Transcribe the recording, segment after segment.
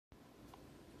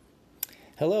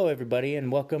Hello, everybody,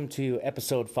 and welcome to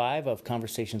episode 5 of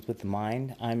Conversations with the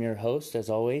Mind. I'm your host, as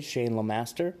always, Shane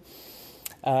Lemaster.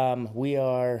 We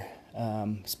are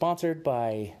sponsored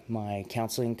by my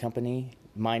counseling company,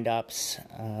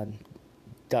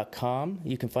 mindops.com.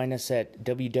 You can find us at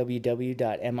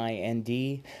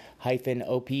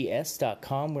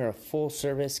www.mind-ops.com. We're a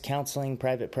full-service counseling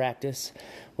private practice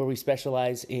where we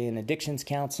specialize in addictions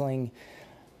counseling,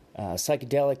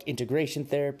 psychedelic integration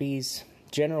therapies,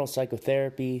 general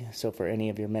psychotherapy, so for any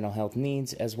of your mental health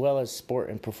needs, as well as sport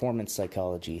and performance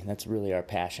psychology. That's really our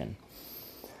passion.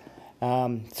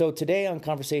 So today on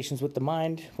Conversations with the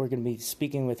Mind, we're going to be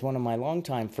speaking with one of my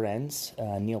longtime friends,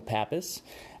 Neil Pappas,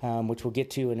 which we'll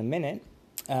get to in a minute.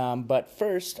 But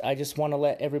first, I just want to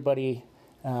let everybody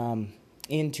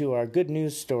into our good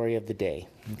news story of the day.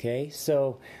 Okay,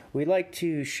 so we like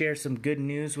to share some good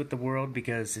news with the world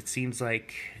because it seems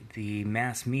like the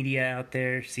mass media out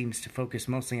there seems to focus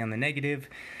mostly on the negative.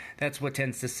 That's what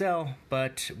tends to sell,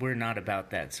 but we're not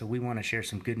about that. So we want to share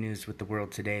some good news with the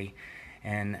world today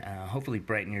and hopefully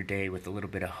brighten your day with a little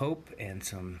bit of hope and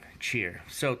some cheer.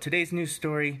 So today's news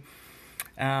story,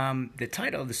 the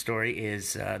title of the story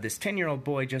is this 10-year-old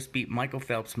boy just beat Michael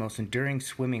Phelps' most enduring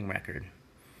swimming record.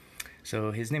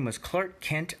 So his name was Clark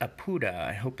Kent Apuda.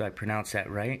 I hope I pronounced that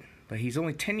right. But he's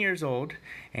only 10 years old,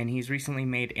 and he's recently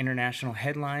made international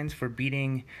headlines for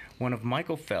beating one of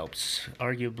Michael Phelps,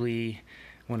 arguably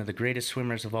one of the greatest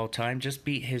swimmers of all time. Just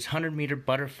beat his 100-meter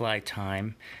butterfly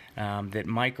time that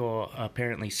Michael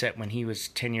apparently set when he was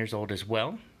 10 years old as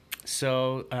well.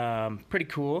 So pretty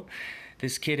cool.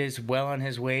 This kid is well on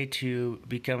his way to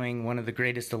becoming one of the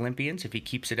greatest Olympians if he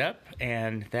keeps it up,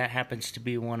 and that happens to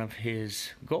be one of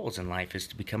his goals in life, is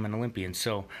to become an Olympian.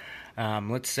 So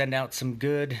let's send out some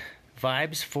good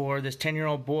vibes for this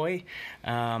 10-year-old boy,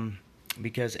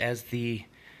 because as the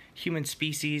human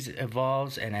species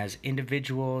evolves and as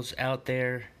individuals out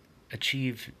there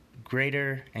achieve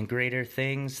greater and greater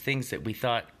things that we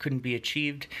thought couldn't be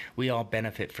achieved, we all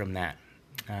benefit from that.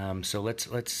 So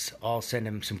let's all send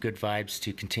him some good vibes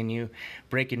to continue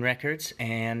breaking records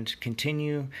and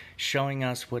continue showing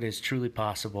us what is truly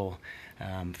possible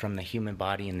from the human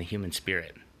body and the human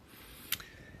spirit.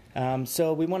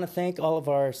 So we want to thank all of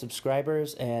our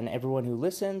subscribers and everyone who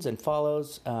listens and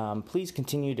follows. Please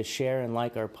continue to share and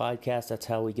like our podcast. That's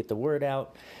how we get the word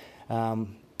out. All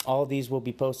of these will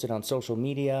be posted on social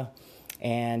media,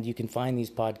 and you can find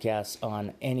these podcasts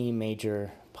on any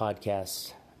major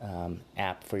podcast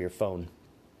app for your phone.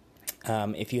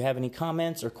 If you have any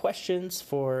comments or questions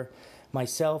for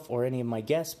myself or any of my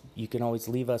guests, you can always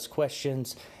leave us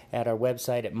questions at our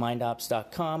website at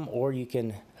mindops.com, or you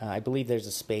can, I believe there's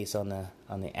a space on the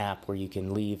app where you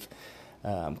can leave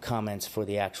comments for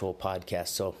the actual podcast.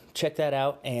 So check that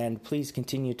out, and please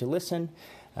continue to listen.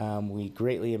 We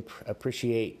greatly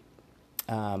appreciate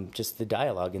just the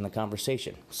dialogue and the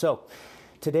conversation. So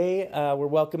today we're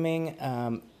welcoming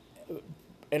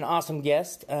an awesome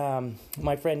guest,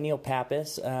 my friend Neil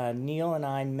Pappas. Neil and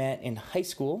I met in high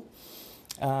school.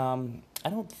 I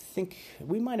don't think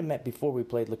we might have met before we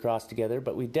played lacrosse together,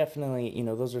 but we definitely,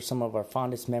 those are some of our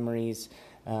fondest memories.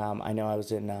 I know I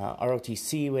was in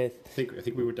ROTC with. I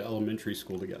think we went to elementary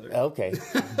school together. Okay,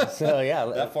 so yeah,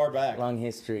 that far back, long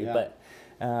history. Yeah.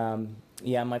 But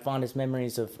my fondest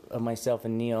memories of myself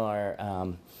and Neil are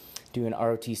doing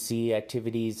ROTC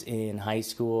activities in high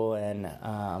school and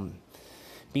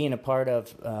being a part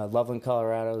of Loveland,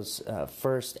 Colorado's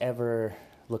first ever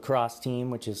lacrosse team,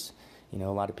 which is. A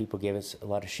lot of people gave us a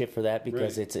lot of shit for that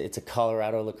because right. it's a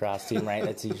Colorado lacrosse team, right?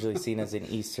 That's usually seen as an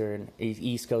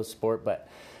East Coast sport, but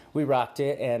we rocked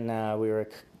it, and we were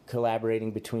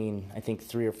collaborating between, I think,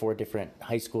 3 or 4 different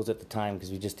high schools at the time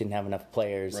because we just didn't have enough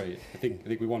players. Right. I think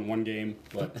we won one game,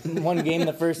 but one game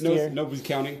the first year. Nobody's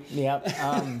counting. Yeah.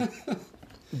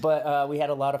 But we had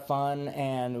a lot of fun,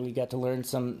 and we got to learn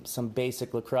some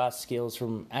basic lacrosse skills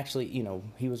from. Actually,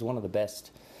 he was one of the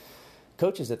best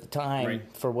coaches at the time right.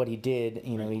 for what he did.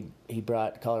 Right. He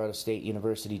brought Colorado State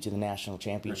University to the national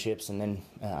championships, right. and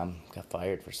then got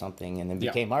fired for something, and then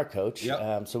became our coach.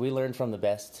 Yep. So we learned from the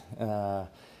best, at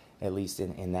least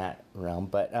in that realm.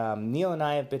 But Neil and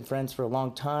I have been friends for a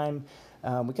long time.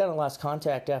 We kind of lost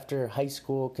contact after high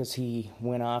school because he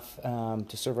went off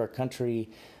to serve our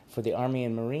country for the Army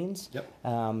and Marines. Yep.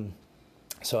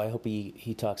 So I hope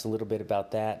he talks a little bit about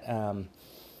that.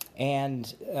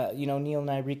 And, Neil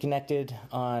and I reconnected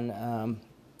on,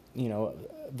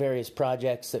 various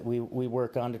projects that we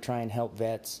work on to try and help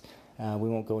vets. We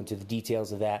won't go into the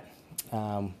details of that.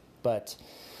 But,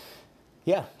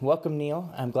 yeah, welcome,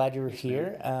 Neil. I'm glad you were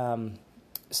here.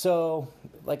 So,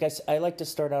 I like to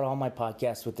start out all my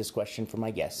podcasts with this question for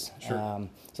my guests. Sure.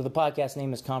 So the podcast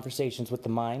name is Conversations with the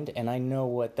Mind, and I know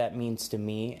what that means to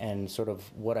me and sort of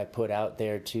what I put out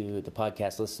there to the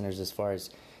podcast listeners as far as,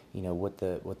 what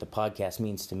the podcast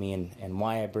means to me and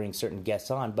why I bring certain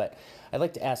guests on. But I'd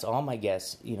like to ask all my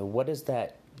guests, what does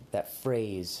that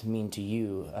phrase mean to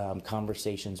you,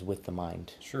 Conversations with the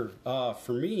Mind? Sure.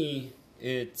 For me,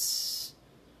 it's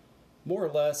more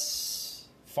or less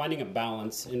finding a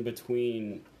balance in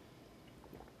between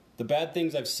the bad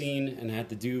things I've seen and had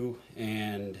to do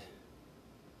and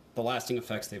the lasting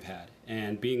effects they've had,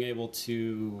 and being able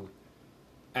to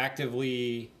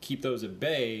actively keep those at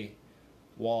bay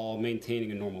while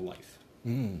maintaining a normal life.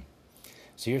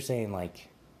 So you're saying,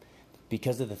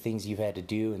 because of the things you've had to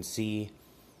do and see,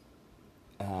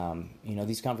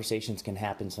 these conversations can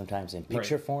happen sometimes in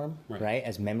picture form, right,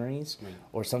 as memories,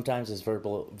 or sometimes as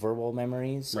verbal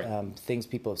memories, things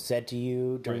people have said to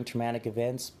you during traumatic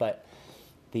events. But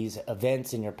these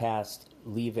events in your past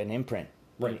leave an imprint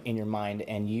in your mind,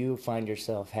 and you find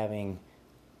yourself having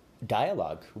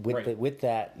dialogue with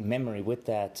that memory, with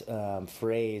that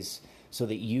phrase, so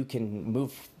that you can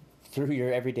move through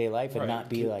your everyday life and not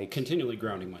be continually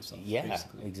grounding myself. Yeah,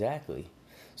 basically. Exactly.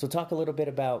 So talk a little bit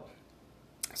about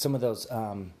some of those,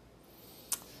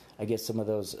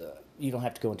 you don't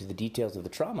have to go into the details of the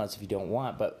traumas if you don't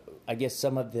want, but I guess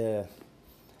some of the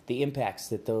impacts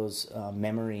that those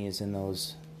memories and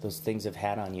those things have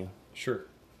had on you. Sure.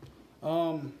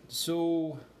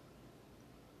 So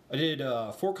I did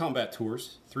 4 combat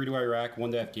tours, 3 to Iraq,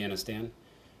 1 to Afghanistan.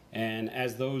 And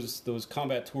as those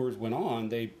combat tours went on,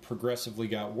 they progressively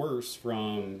got worse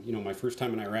from, my first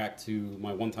time in Iraq to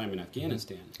my one time in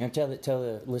Afghanistan. And tell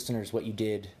the listeners what you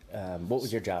did. What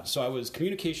was your job? So I was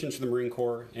communications for the Marine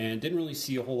Corps and didn't really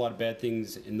see a whole lot of bad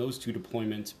things in those 2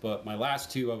 deployments. But my last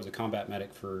 2, I was a combat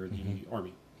medic for the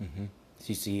Army. Mm-hmm. So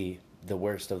you see the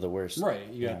worst of the worst.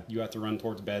 Right. You have to run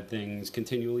towards bad things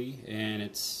continually, and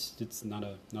it's not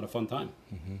a fun time.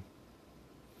 Mm-hmm.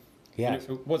 Yeah, and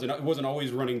it wasn't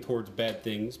always running towards bad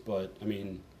things, but I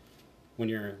mean, when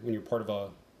you're part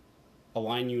of a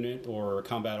line unit or a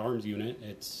combat arms unit,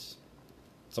 it's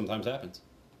sometimes happens.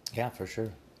 Yeah, for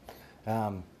sure.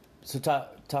 So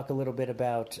talk a little bit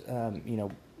about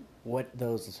what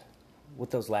those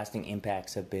lasting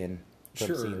impacts have been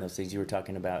from seeing those things you were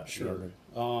talking about. Sure.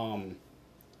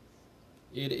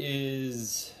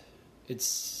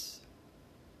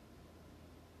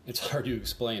 It's hard to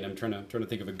explain. I'm trying to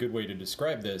think of a good way to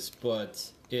describe this,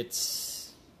 but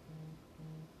it's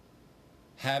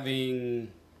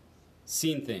having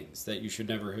seen things that you should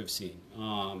never have seen.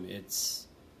 It's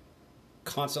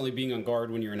constantly being on guard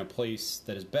when you're in a place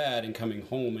that is bad and coming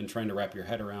home and trying to wrap your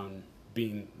head around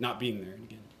not being there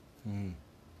again. Mm.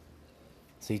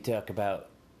 So you talk about,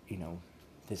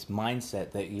 this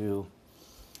mindset that you're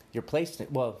placed in.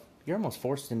 Well, you're almost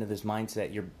forced into this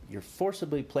mindset. You're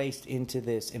forcibly placed into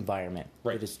this environment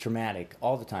that is traumatic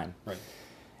all the time. Right.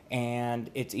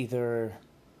 And it's either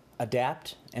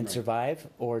adapt and survive,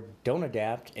 or don't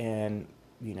adapt and,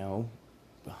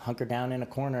 hunker down in a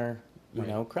corner,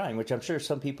 crying, which I'm sure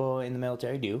some people in the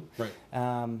military do. Right.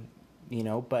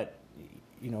 But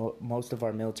most of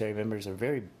our military members are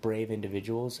very brave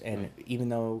individuals, and even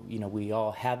though, we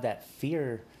all have that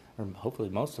fear, or hopefully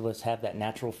most of us have that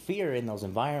natural fear in those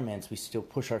environments, we still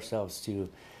push ourselves to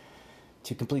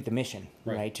complete the mission,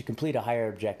 right? To complete a higher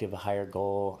objective, a higher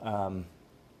goal.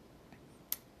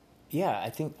 I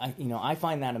think, I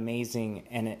find that amazing,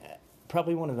 and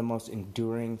probably one of the most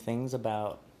enduring things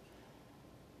about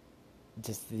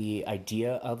just the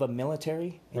idea of a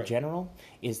military in general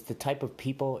is the type of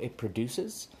people it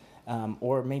produces,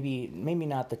 or maybe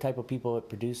not the type of people it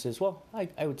produces. Well,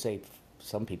 I would say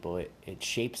some people it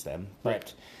shapes them,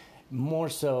 but more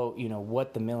so,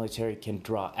 what the military can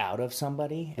draw out of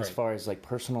somebody as far as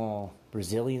personal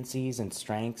resiliencies and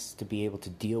strengths to be able to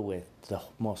deal with the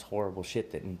most horrible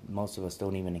shit that most of us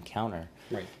don't even encounter.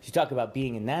 Right. So you talk about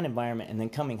being in that environment and then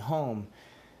coming home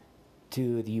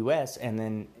to the U.S. and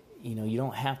then you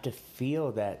don't have to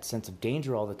feel that sense of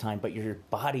danger all the time, but your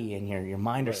body and your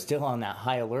mind are still on that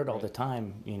high alert all the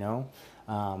time.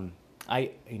 I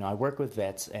work with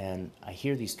vets and I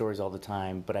hear these stories all the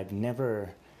time, but I've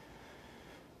never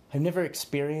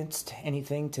experienced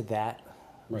anything to that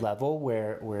level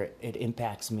where it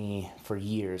impacts me for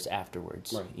years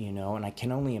afterwards. And I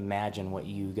can only imagine what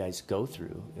you guys go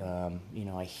through.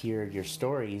 I hear your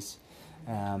stories,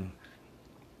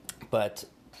 but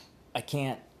I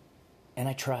can't. And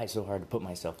I try so hard to put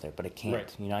myself there, but I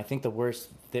can't. I think the worst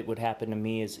that would happen to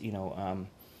me is,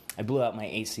 I blew out my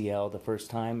ACL the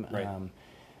first time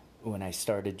when I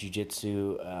started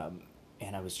jiu-jitsu.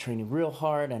 and I was training real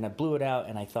hard, and I blew it out,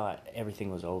 and I thought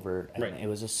everything was over. And Right. it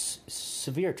was a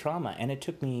severe trauma, and it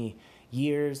took me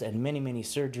years and many, many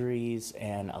surgeries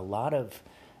and a lot of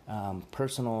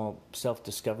personal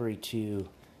self-discovery to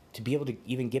be able to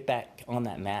even get back on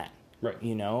that mat. Right.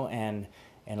 You know, and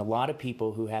a lot of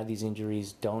people who have these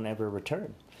injuries don't ever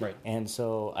return. Right. And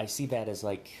so I see that as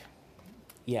like,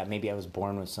 yeah, maybe I was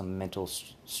born with some mental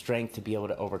strength to be able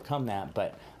to overcome that,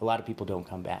 but a lot of people don't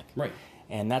come back. Right.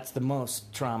 And that's the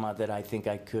most trauma that I think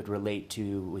I could relate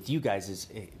to with you guys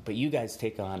but you guys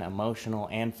take on emotional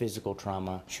and physical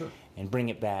trauma. Sure. And bring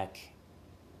it back,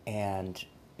 and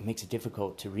it makes it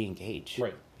difficult to re-engage.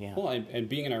 Right. Yeah. Well, and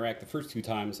being in Iraq the first 2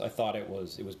 times, I thought it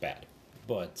was bad,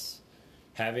 but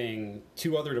having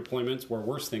 2 other deployments where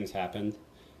worse things happened,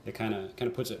 it kind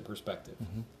of puts it in perspective.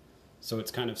 Mm-hmm. So it's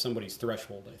kind of somebody's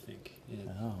threshold, I think,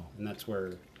 Oh. and that's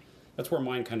where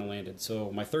mine kind of landed.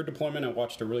 So my 3rd deployment, I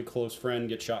watched a really close friend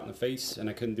get shot in the face, and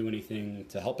I couldn't do anything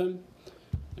to help him.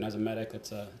 And as a medic,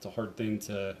 it's a hard thing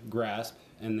to grasp.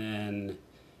 And then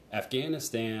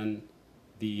Afghanistan,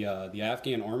 the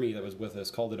Afghan army that was with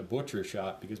us called it a butcher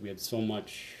shop because we had so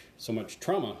much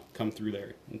trauma come through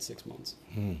there in 6 months.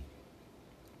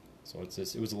 So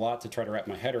it was a lot to try to wrap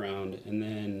my head around. And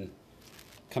then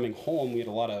coming home, we had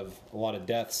a lot of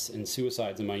deaths and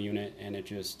suicides in my unit, and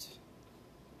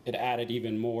it added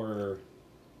even more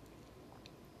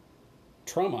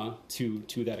trauma to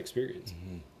that experience.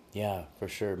 Mm-hmm. Yeah, for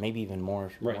sure. Maybe even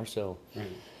more so. Right.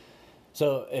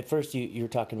 So at first you were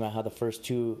talking about how the first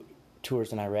 2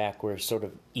 tours in Iraq were sort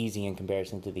of easy in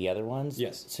comparison to the other ones.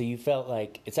 Yes. So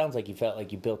it sounds like you felt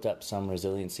like you built up some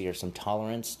resiliency or some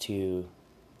tolerance to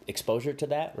exposure to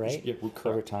that, right? Yeah, correct.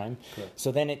 Over time. Correct.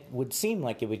 So then it would seem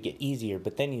like it would get easier,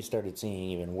 but then you started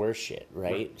seeing even worse shit,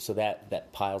 right? So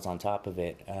that piles on top of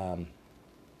it.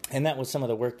 And that was some of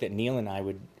the work that Neil and I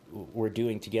were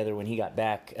doing together when he got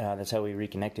back. That's how we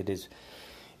reconnected is,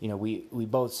 you know, we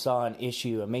both saw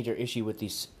a major issue with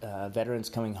these veterans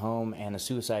coming home and the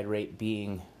suicide rate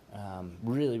being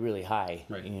really, really high.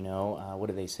 Right. You know, what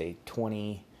do they say?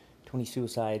 20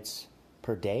 suicides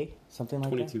per day, something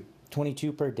like 22. that?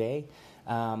 22 per day.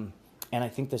 And I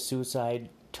think the suicide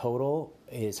total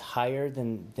is higher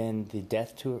than the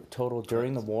death total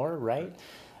during the war, right?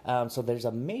 So there's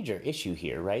a major issue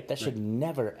here, right? That should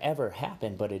never, ever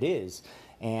happen, but it is.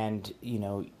 And, you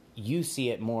know, you see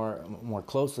it more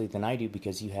closely than I do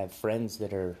because you have friends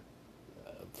that are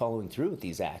following through with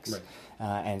these acts. Right.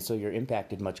 And so you're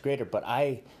impacted much greater. But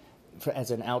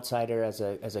as an outsider, as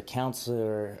a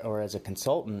counselor or as a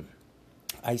consultant,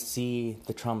 I see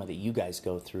the trauma that you guys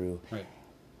go through. Right.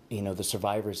 You know, the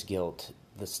survivor's guilt,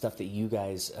 the stuff that you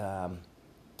guys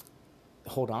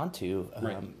hold on to,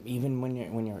 even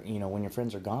when your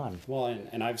friends are gone. Well,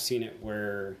 and I've seen it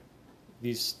where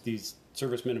these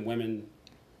servicemen and women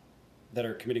that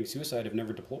are committing suicide have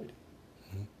never deployed.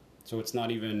 Mm-hmm. So it's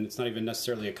not even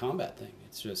necessarily a combat thing.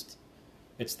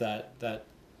 It's that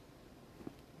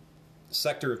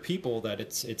sector of people that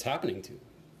it's happening to.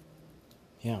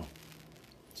 Yeah.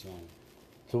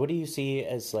 So what do you see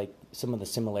as like some of the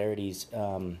similarities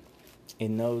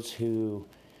in those who?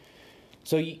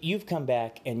 So you've come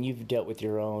back and you've dealt with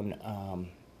your own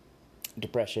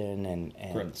depression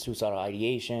and suicidal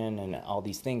ideation and all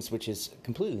these things, which is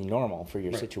completely normal for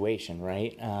your situation,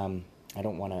 right? I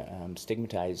don't want to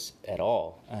stigmatize at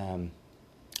all.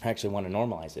 I actually want to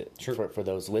normalize it for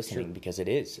those listening because it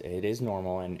is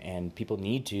normal and people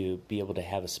need to be able to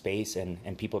have a space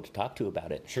and people to talk to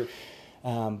about it. Sure.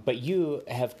 But you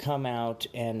have come out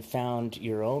and found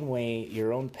your own way,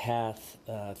 your own path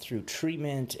through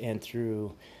treatment and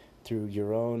through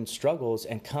your own struggles,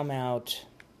 and come out.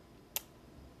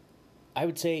 I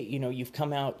would say, you know, you've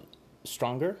come out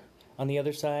stronger on the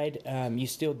other side. You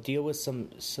still deal with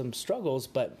some struggles,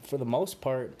 but for the most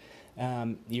part,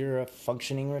 you're a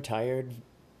functioning retired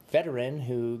veteran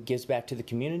who gives back to the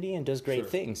community and does great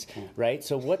things, right?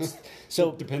 So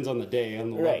it depends on the day,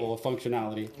 on the level of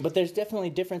functionality. But there's definitely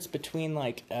a difference between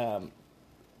like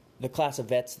the class of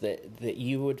vets that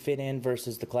you would fit in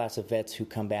versus the class of vets who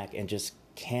come back and just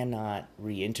cannot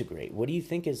reintegrate. What do you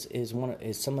think is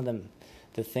some of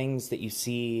the things that you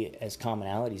see as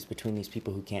commonalities between these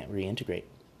people who can't reintegrate?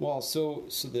 Well, so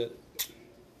the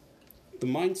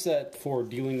mindset for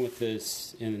dealing with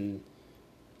this in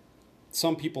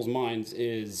some people's minds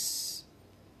is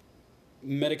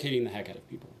medicating the heck out of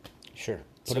people. Sure.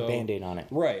 Put a Band-Aid on it.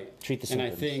 Right. Treat the symptoms.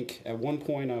 And I think at one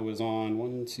point I was on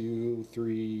 1, 2,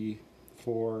 3,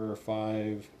 4,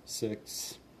 5,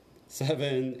 6,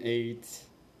 7, 8,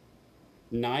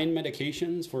 9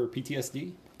 medications for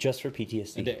PTSD. Just for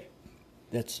PTSD? A day.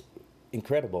 That's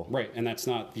incredible. Right. And that's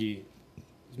not the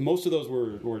most of those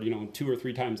were 2 or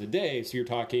 3 times a day. So you're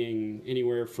talking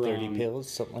anywhere from 30 pills,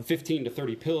 something like 15 to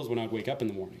 30 pills when I'd wake up in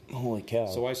the morning. Holy cow.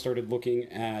 So I started looking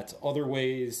at other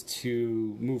ways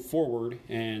to move forward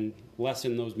and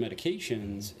lessen those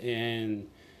medications. And,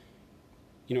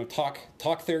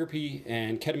 talk therapy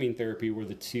and ketamine therapy were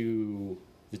the two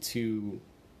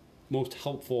most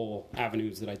helpful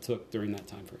avenues that I took during that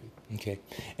time frame. Okay.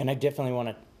 And I definitely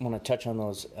want to touch on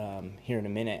those here in a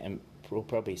minute, and we'll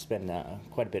probably spend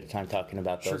quite a bit of time talking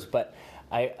about those. Sure. But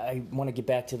I want to get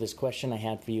back to this question I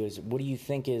had for you is, what do you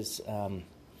think is,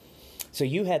 so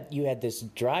you had this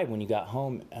drive when you got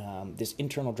home, this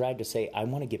internal drive to say, I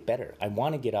want to get better. I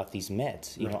want to get off these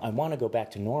meds. Right. I want to go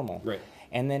back to normal. Right.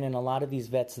 And then in a lot of these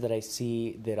vets that I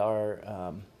see that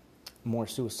are more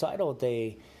suicidal,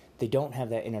 they don't have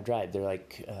that inner drive. They're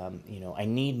like, I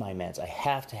need my meds. I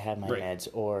have to have my right. meds,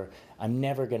 or I'm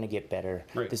never going to get better.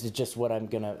 Right. This is just what I'm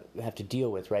going to have to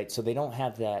deal with, right? So they don't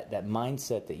have that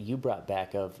mindset that you brought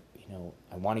back of,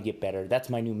 I want to get better. That's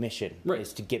my new mission, right.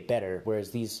 is to get better.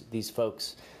 Whereas these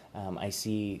folks, I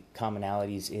see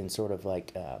commonalities in sort of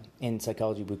like, in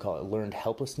psychology we call it learned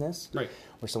helplessness, right.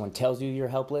 where someone tells you you're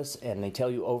helpless and they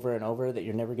tell you over and over that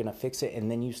you're never going to fix it,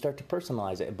 and then you start to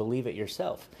personalize it and believe it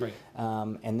yourself. Right.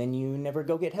 And then you never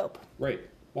go get help. Right.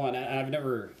 Well, and I've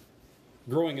never,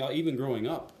 growing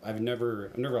up, I've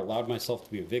never allowed myself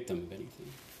to be a victim of anything.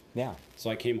 Yeah. So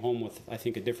I came home with, I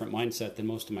think, a different mindset than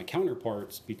most of my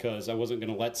counterparts, because I wasn't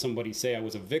going to let somebody say I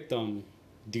was a victim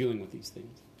dealing with these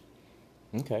things.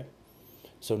 Okay.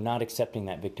 So not accepting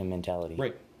that victim mentality.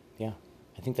 Right. Yeah.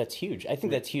 I think that's huge. I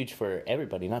think that's huge for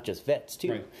everybody, not just vets,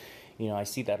 too. Right. I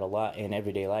see that a lot in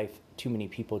everyday life. Too many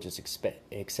people just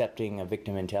accepting a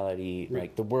victim mentality, Right.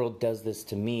 like the world does this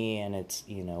to me, and it's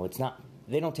not,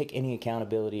 they don't take any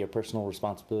accountability or personal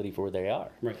responsibility for where they are.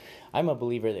 Right. I'm a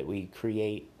believer that we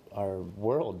create our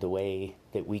world the way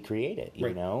that we create it,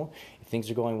 right. If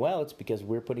things are going well, it's because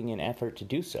we're putting in effort to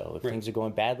do so. If right. things are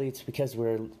going badly, it's because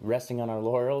we're resting on our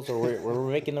laurels, or we're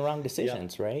making the wrong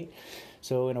decisions, yeah. right?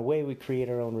 So in a way, we create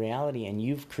our own reality, and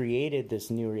you've created this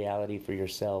new reality for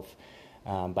yourself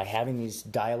by having these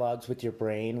dialogues with your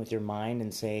brain, with your mind,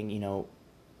 and saying,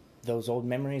 those old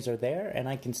memories are there, and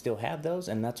I can still have those,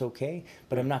 and that's okay,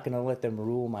 but I'm not going to let them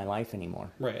rule my life anymore.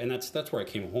 Right, and that's where I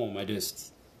came home.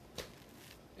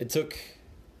 It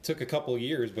took a couple of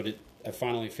years, but I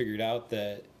finally figured out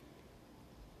that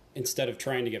instead of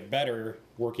trying to get better,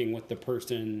 working with the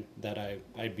person that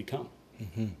I'd become.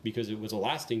 Mm-hmm. Because it was a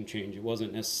lasting change. It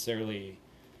wasn't necessarily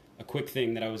a quick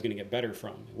thing that I was going to get better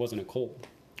from. It wasn't a cold.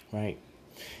 Right.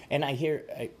 And I hear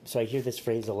this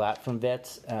phrase a lot from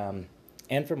vets,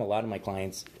 and from a lot of my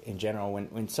clients in general.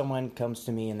 When someone comes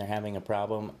to me and they're having a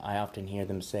problem, I often hear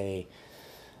them say,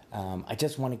 I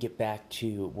just want to get back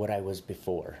to what I was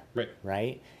before. Right.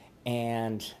 Right?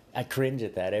 And I cringe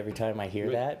at that every time I hear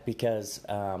right. that, because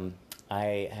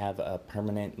I have a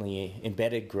permanently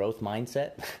embedded growth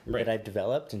mindset right. that I've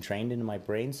developed and trained into my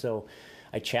brain. So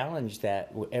I challenge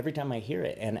that every time I hear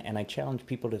it. And I challenge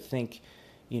people to think,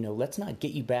 let's not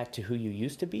get you back to who you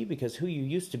used to be, because who you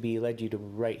used to be led you to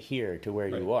right here to where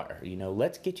right. you are.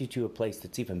 Let's get you to a place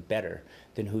that's even better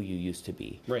than who you used to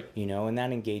be. Right. And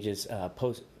that engages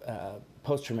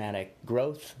post-traumatic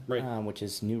growth, right. Which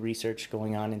is new research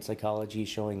going on in psychology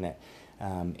showing that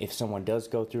if someone does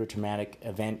go through a traumatic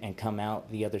event and come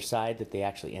out the other side, that they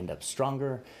actually end up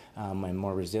stronger and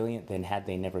more resilient than had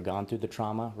they never gone through the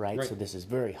trauma, right? Right. So this is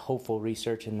very hopeful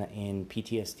research in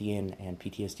PTSD and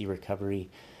PTSD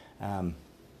recovery.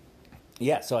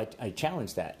 So I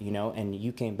challenge that, and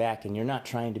you came back, and you're not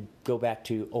trying to go back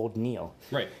to old Neil.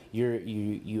 Right.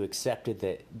 You accepted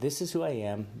that this is who I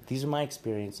am, these are my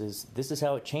experiences, this is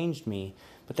how it changed me,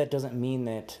 but that doesn't mean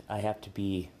that I have to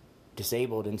be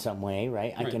disabled in some way,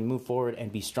 right? I can move forward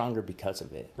and be stronger because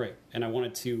of it. Right. And I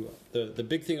wanted to, the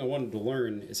big thing I wanted to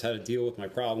learn is how to deal with my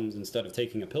problems instead of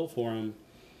taking a pill for them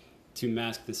to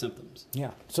mask the symptoms.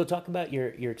 Yeah. So talk about your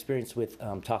experience with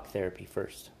talk therapy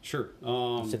first. Sure.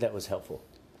 So that was helpful.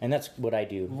 And that's what I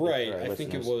do. Right. I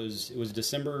think it was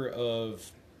December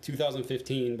of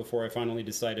 2015 before I finally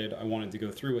decided I wanted to go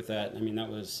through with that. I mean, that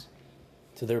was...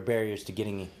 So there are barriers to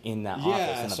getting in that office.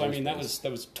 Yeah, so I mean, that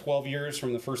was 12 years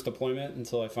from the first deployment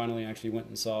until I finally actually went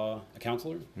and saw a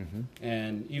counselor. Mm-hmm.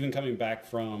 And even coming back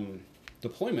from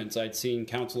deployments, I'd seen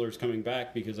counselors coming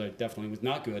back because I definitely was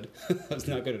not good. I was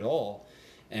not good at all.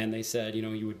 And they said,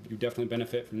 you definitely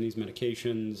benefit from these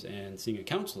medications and seeing a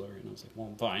counselor. And I was like, well,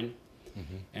 I'm fine.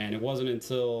 Mm-hmm. And it wasn't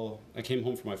until I came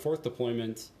home from my fourth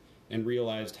deployment and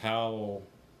realized how...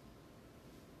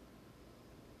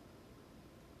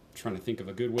 trying to think of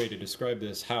a good way to describe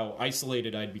this, how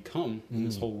isolated I'd become in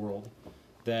this whole world,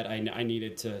 that I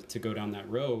needed to go down that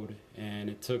road. And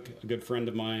it took a good friend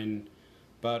of mine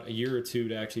about a year or two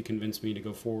to actually convince me to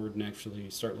go forward and actually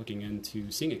start looking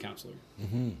into seeing a counselor.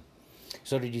 Mm-hmm.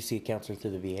 So did you see a counselor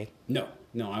through the VA? No,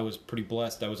 I was pretty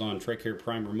blessed. I was on TRICARE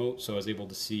Prime Remote, so I was able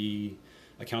to see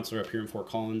a counselor up here in Fort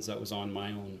Collins that was on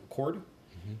my own accord.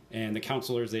 Mm-hmm. And the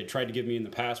counselors they had tried to give me in the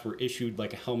past were issued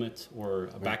like a helmet or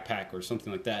a backpack or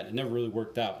something like that. It never really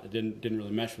worked out. It didn't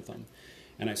really mesh with them.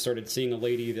 And I started seeing a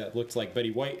lady that looked like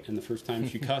Betty White, and the first time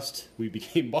she cussed, we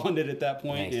became bonded at that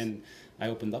point. Nice. And I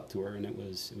opened up to her, and it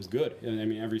was good. And I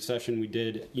mean, every session we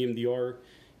did EMDR,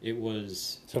 it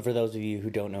was. So for those of you who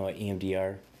don't know what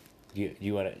EMDR,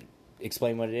 you want to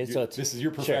explain what it is? So this is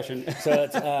your profession. Sure. So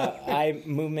it's eye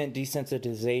movement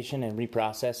desensitization and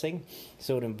reprocessing.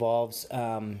 So it involves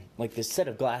like this set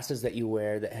of glasses that you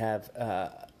wear that have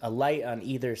a light on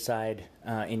either side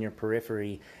in your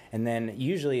periphery, and then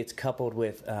usually it's coupled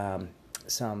with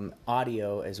some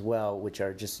audio as well, which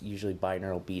are just usually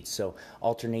binaural beats. So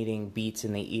alternating beats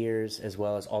in the ears as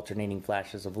well as alternating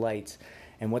flashes of lights.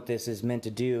 And what this is meant to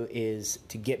do is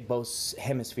to get both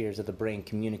hemispheres of the brain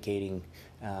communicating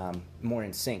more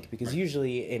in sync. Because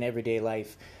usually in everyday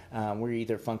life, we're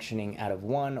either functioning out of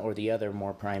one or the other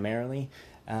more primarily.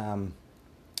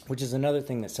 Which is another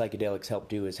thing that psychedelics help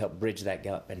do, is help bridge that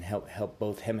gap and help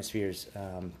both hemispheres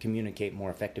communicate more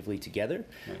effectively together,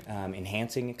 right.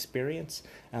 Enhancing experience.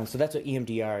 So that's what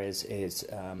EMDR is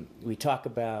we talk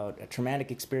about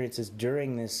traumatic experiences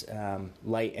during this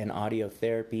light and audio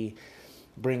therapy,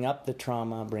 bring up the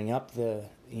trauma, bring up the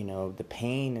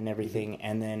pain and everything, mm-hmm.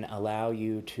 and then allow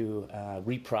you to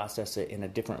reprocess it in a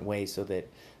different way, so that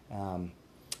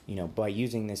by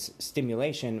using this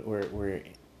stimulation, we're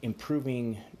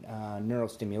improving neural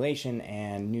stimulation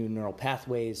and new neural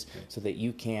pathways, right. so that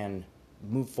you can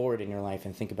move forward in your life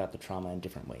and think about the trauma in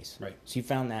different ways. Right. So you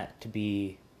found that to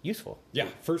be useful. Yeah.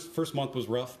 First month was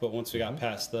rough, but once we got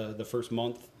past the first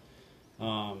month,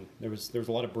 there was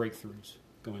a lot of breakthroughs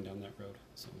going down that road.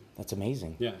 So that's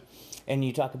amazing. Yeah. And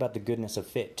you talk about the goodness of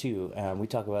fit too. We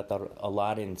talk about that a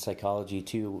lot in psychology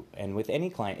too. And with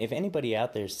any client, if anybody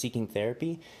out there is seeking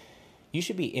therapy, you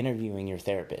should be interviewing your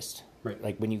therapist. Right.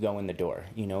 Like when you go in the door,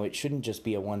 it shouldn't just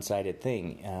be a one-sided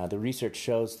thing. The research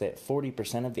shows that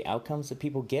 40% of the outcomes that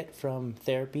people get from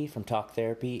therapy, from talk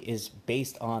therapy, is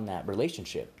based on that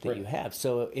relationship that you have.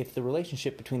 So if the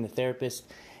relationship between the therapist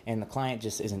and the client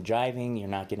just isn't jiving, you're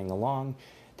not getting along,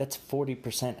 that's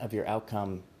 40% of your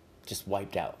outcome just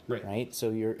wiped out, right?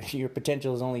 So your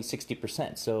potential is only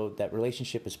 60%. So that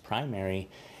relationship is primary.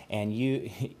 And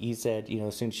you said,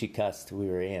 as soon as she cussed, we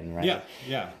were in, right?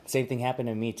 Yeah. Same thing happened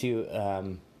to me, too.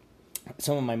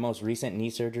 Some of my most recent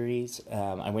knee surgeries,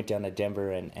 I went down to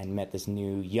Denver and met this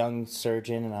new young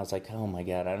surgeon, and I was like, oh, my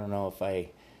God, I don't know if I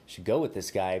should go with this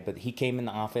guy. But he came in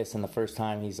the office, and the first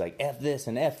time he's like, F this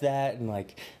and F that, and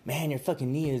like, man, your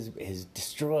fucking knee is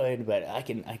destroyed, but I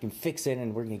can fix it,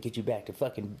 and we're going to get you back to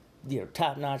fucking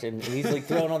top notch, and he's like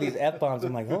throwing all these F-bombs.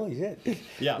 I'm like, holy shit,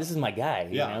 this is my guy,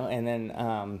 you know. And then,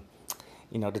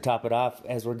 to top it off,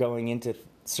 as we're going into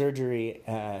surgery,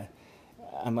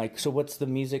 I'm like, so what's the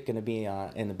music going to be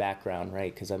in the background,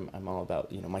 right? Because I'm all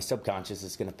about, my subconscious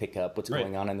is going to pick up what's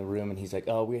going on in the room. And he's like,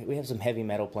 oh, we have some heavy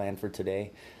metal planned for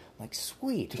today. I'm like,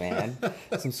 sweet, man,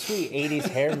 some sweet 80s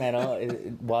hair metal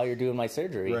while you're doing my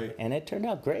surgery, and it turned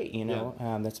out great.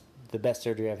 That's the best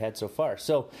surgery I've had so far.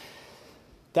 So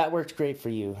that worked great for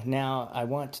you. Now, I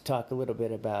want to talk a little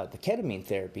bit about the ketamine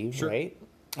therapy, right?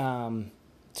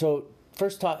 So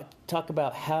first, talk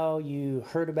about how you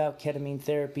heard about ketamine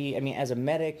therapy. I mean, as a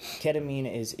medic, ketamine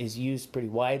is used pretty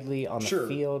widely on the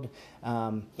field.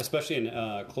 Especially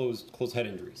in closed head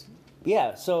injuries.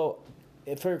 Yeah, so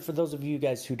for those of you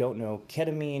guys who don't know,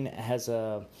 ketamine has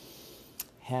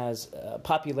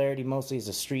popularity mostly as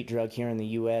a street drug here in the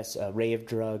U.S., a rave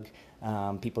drug.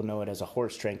 People know it as a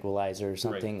horse tranquilizer or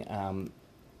something.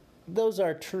 Those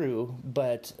are true,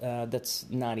 but that's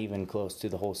not even close to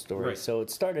the whole story. So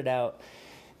it started out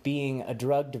being a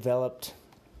drug developed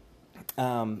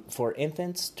for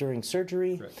infants during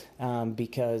surgery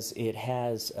because it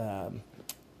has,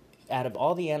 out of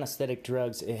all the anesthetic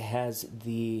drugs, it has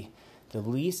the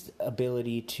least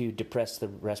ability to depress the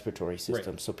respiratory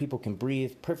system. So people can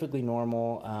breathe perfectly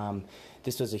normal.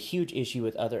 This was a huge issue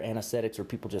with other anesthetics where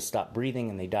people just stop breathing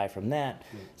and they die from that.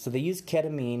 So they use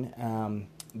ketamine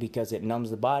because it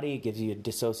numbs the body, it gives you a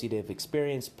dissociative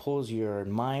experience, pulls your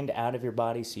mind out of your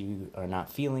body so you are not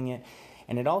feeling it.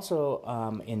 And it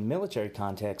also, in military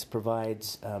context,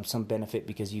 provides some benefit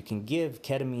because you can give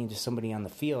ketamine to somebody on the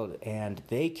field and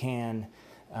they can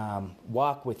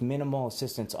walk with minimal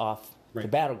assistance off the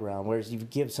battleground, whereas you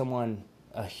give someone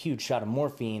a huge shot of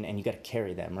morphine and you got to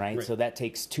carry them, right? So that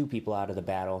takes 2 people out of the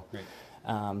battle.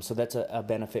 So that's a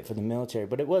benefit for the military.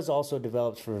 But it was also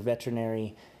developed for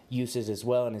veterinary uses as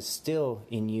well, and is still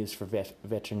in use for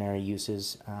veterinary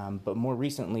uses. But more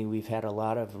recently, we've had a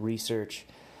lot of research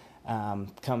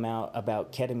come out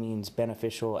about ketamine's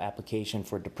beneficial application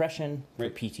for depression, for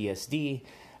PTSD,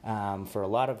 for a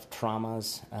lot of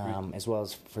traumas, as well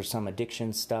as for some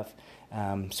addiction stuff.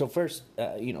 So first,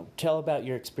 tell about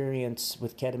your experience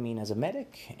with ketamine as a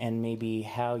medic, and maybe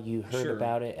how you heard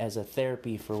about it as a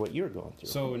therapy for what you're going through.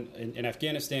 So in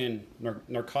Afghanistan,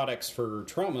 narcotics for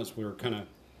traumas were kind of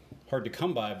hard to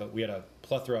come by, but we had a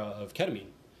plethora of ketamine.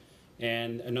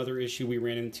 And another issue we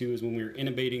ran into is when we were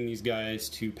intubating these guys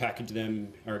to package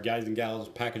them, or guys and gals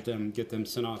package them, get them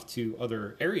sent off to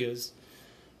other areas,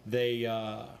 they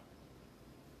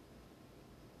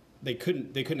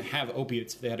couldn't have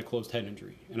opiates if they had a closed head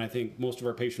injury. And I think most of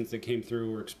our patients that came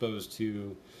through were exposed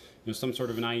to some sort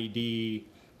of an IED,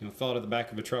 fell out of the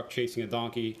back of a truck chasing a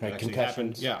donkey. Right,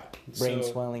 concussions, brain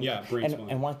swelling. Yeah, brain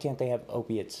swelling. And why can't they have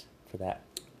opiates for that?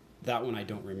 That one I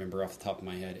don't remember off the top of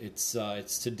my head. It's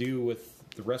to do with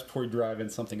the respiratory drive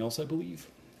and something else, I believe.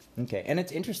 Okay, and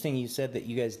it's interesting you said that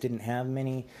you guys didn't have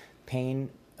many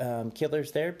pain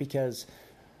killers there, because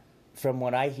from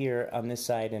what I hear on this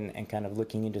side and kind of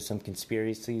looking into some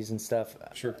conspiracies and stuff,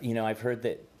 I've heard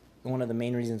that one of the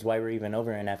main reasons why we're even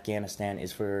over in Afghanistan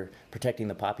is for protecting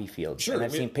the poppy fields. And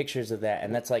I've seen pictures of that,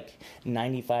 and that's like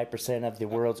 95% of the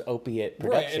world's opiate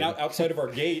production. Right, and outside of our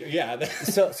gate,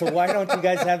 So why don't you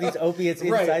guys have these opiates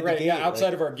inside the gate? Yeah,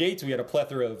 outside of our gates, we had a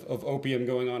plethora of opium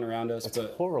going on around us. It's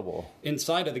horrible.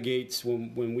 Inside of the gates,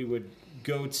 when we would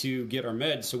go to get our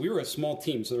meds, so we were a small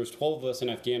team. So there was 12 of us in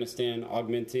Afghanistan,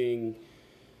 augmenting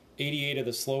 88 of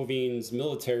the Slovenes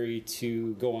military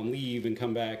to go on leave and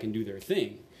come back and do their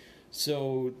thing.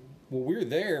 So when we were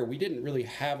there, we didn't really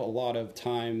have a lot of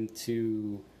time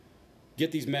to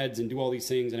get these meds and do all these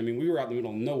things. And I mean, we were out in the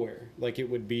middle of nowhere. Like, it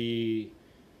would be,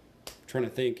 I'm trying to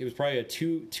think, it was probably a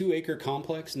two acre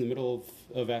complex in the middle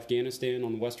of Afghanistan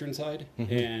on the western side,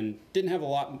 and didn't have a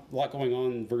lot going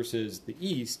on versus the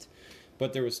east.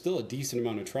 But there was still a decent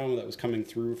amount of trauma that was coming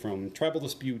through from tribal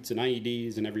disputes and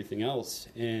IEDs and everything else.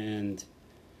 And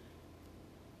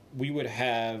we would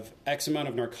have X amount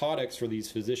of narcotics for these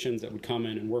physicians that would come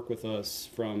in and work with us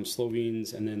from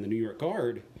Slovenes and then the New York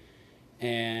Guard.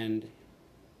 And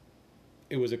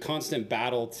it was a constant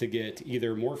battle to get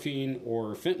either morphine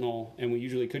or fentanyl, and we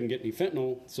usually couldn't get any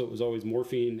fentanyl, so it was always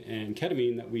morphine and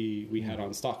ketamine that we had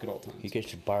on stock at all times. You guys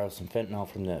should borrow some fentanyl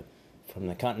from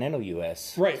the continental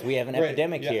U.S. Right. So we have an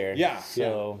epidemic here. Yeah.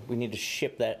 So we need to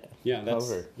ship that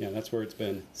over. Yeah, that's where it's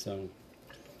been. So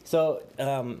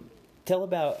tell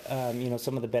about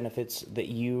some of the benefits that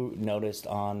you noticed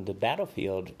on the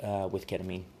battlefield with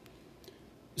ketamine.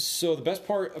 So the best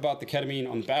part about the ketamine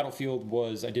on the battlefield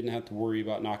was I didn't have to worry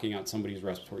about knocking out somebody's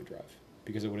respiratory drive,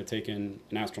 because it would have taken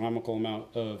an astronomical amount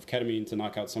of ketamine to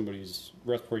knock out somebody's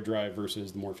respiratory drive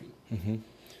versus the morphine.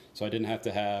 So I didn't have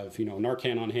to have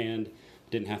Narcan on hand,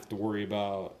 didn't have to worry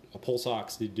about a pulse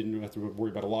ox, didn't have to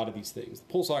worry about a lot of these things.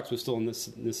 The pulse ox was still a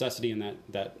necessity in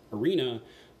that arena,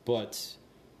 but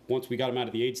once we got them out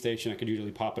of the aid station, I could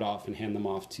usually pop it off and hand them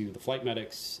off to the flight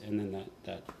medics, and then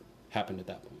that happened at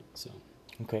that point. So.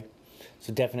 Okay.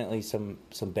 So definitely some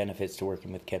benefits to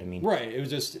working with ketamine. Right. It was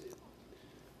just,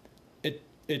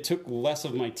 it took less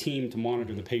of my team to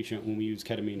monitor the patient when we use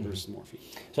ketamine versus morphine.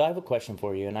 So I have a question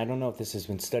for you, and I don't know if this has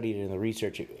been studied in the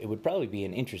research. It would probably be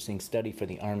an interesting study for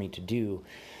the Army to do.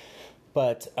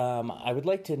 But I would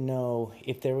like to know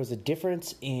if there was a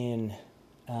difference in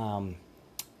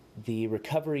the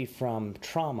recovery from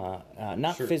trauma,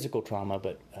 not physical trauma,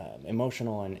 but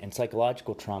emotional and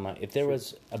psychological trauma, if there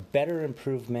was a better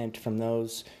improvement from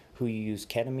those who you use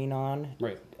ketamine on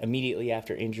immediately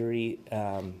after injury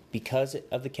because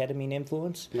of the ketamine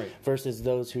influence versus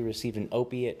those who received an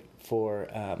opiate for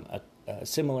a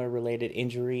similar related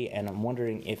injury. And I'm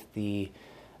wondering if the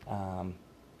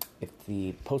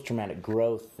post-traumatic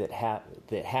growth that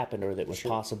happened or that was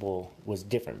possible was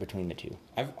different between the two.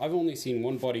 I've only seen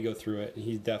one buddy go through it, and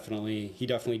he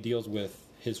definitely deals with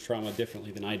his trauma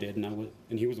differently than I did, and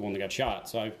he was the one that got shot,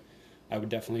 so I would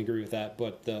definitely agree with that.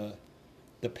 But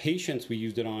the patients we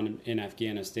used it on in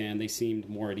Afghanistan, they seemed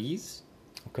more at ease.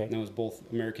 Okay. And that was both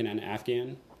American and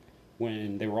Afghan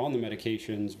when they were on the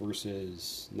medications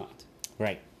versus not.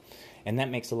 Right. And that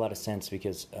makes a lot of sense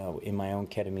because in my own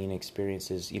ketamine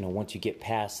experiences, once you get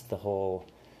past the whole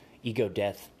ego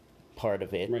death part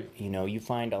of it, you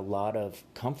find a lot of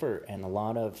comfort and a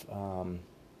lot of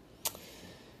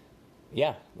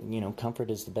yeah, comfort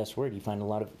is the best word. You find a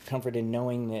lot of comfort in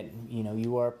knowing that,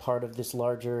 you are part of this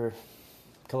larger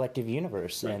collective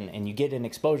universe, Right. and you get an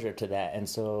exposure to that. And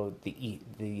so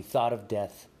the thought of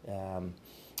death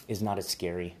is not as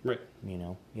scary. Right.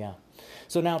 Yeah.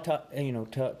 So now, tell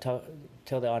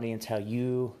the audience how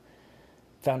you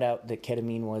found out that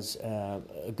ketamine was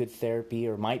a good therapy,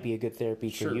 or might be a good therapy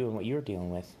for Sure. you, and what you were dealing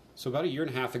with. So about a year and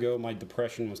a half ago, my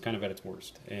depression was kind of at its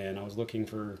worst, and I was looking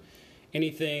for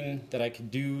anything that I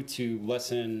could do to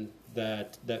lessen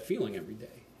that feeling every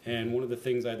day. And one of the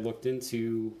things I'd looked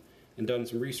into and done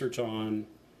some research on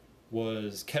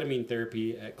was ketamine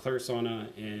therapy at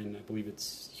Clarisana in, I believe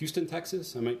it's Houston,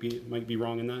 Texas. I might be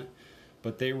wrong in that,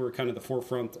 but they were kind of the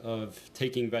forefront of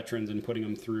taking veterans and putting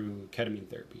them through ketamine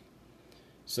therapy.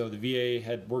 So the VA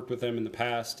had worked with them in the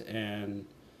past, and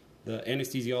the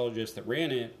anesthesiologist that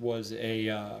ran it was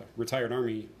a retired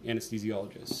Army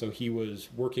anesthesiologist. So he was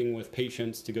working with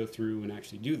patients to go through and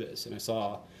actually do this. And I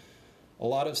saw a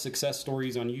lot of success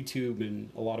stories on YouTube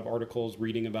and a lot of articles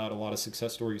reading about a lot of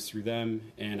success stories through them.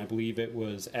 And I believe it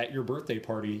was at your birthday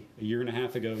party a year and a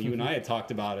half ago, you and I had talked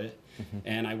about it.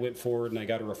 And I went forward and I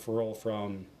got a referral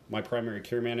from my primary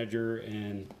care manager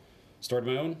and started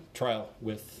my own trial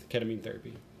with ketamine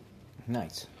therapy.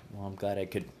 Nice. Well, I'm glad I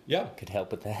could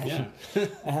help with that.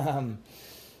 Yeah.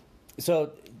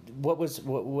 So,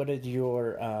 what did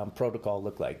your protocol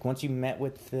look like once you met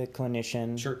with the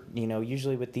clinician? Sure.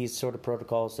 Usually with these sort of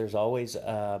protocols, there's always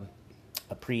a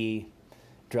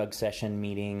pre-drug session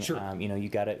meeting. Sure. You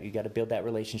gotta build that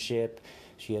relationship.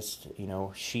 She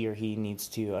or he needs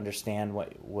to understand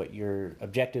what your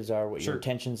objectives are, what Sure. your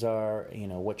intentions are,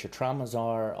 what your traumas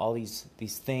are, all these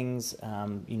things,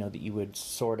 that you would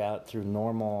sort out through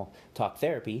normal talk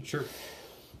therapy. Sure.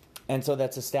 And so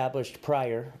that's established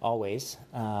prior, always.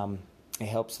 It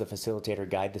helps the facilitator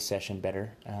guide the session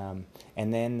better.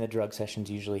 And then the drug sessions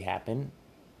usually happen.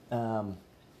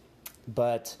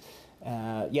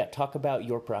 Talk about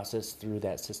your process through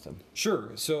that system. Sure.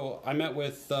 So I met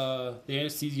with the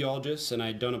anesthesiologist, and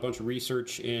I'd done a bunch of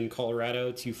research in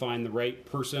Colorado to find the right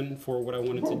person for what I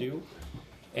wanted to do.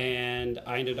 And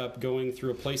I ended up going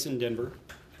through a place in Denver.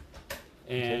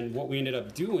 And what we ended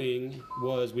up doing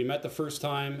was we met the first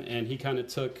time, and he kind of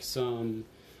took some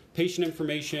patient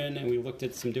information, and we looked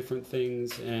at some different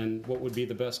things and what would be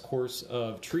the best course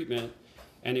of treatment.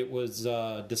 And it was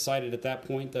decided at that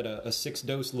point that a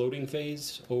 6-dose loading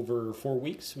phase over 4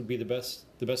 weeks would be the best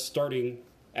starting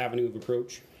avenue of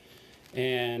approach.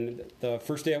 And the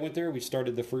first day I went there, we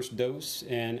started the first dose,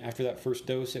 and after that first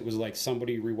dose, it was like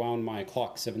somebody rewound my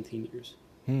clock 17 years.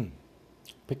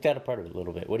 Pick that apart a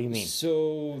little bit. What do you mean?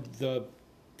 So the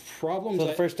problems... So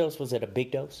the first dose, was it a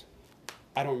big dose?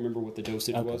 I don't remember what the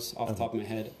dosage was off the top of my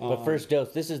head. But first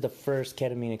dose, this is the first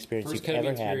ketamine experience first you've ever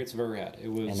ketamine experience I've ever had. It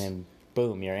was... And then,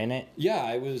 boom, you're in it?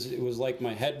 Yeah, it was like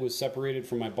my head was separated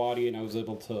from my body, and I was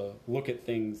able to look at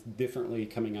things differently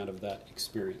coming out of that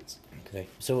experience. Okay.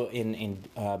 So in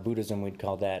Buddhism, we'd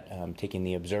call that taking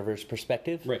the observer's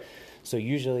perspective. Right. So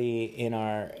usually in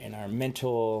our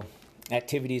mental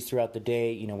activities throughout the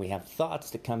day, we have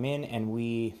thoughts that come in, and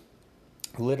we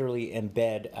literally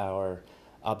embed our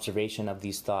observation of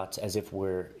these thoughts as if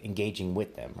we're engaging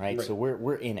with them, right? So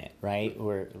we're in it, right?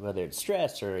 Whether it's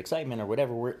stress or excitement or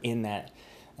whatever, we're in that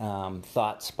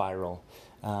thought spiral.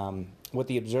 What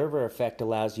the observer effect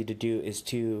allows you to do is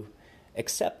to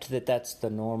accept that that's the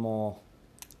normal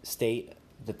state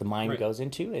that the mind goes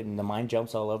into, and the mind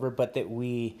jumps all over, but that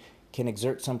we can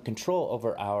exert some control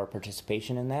over our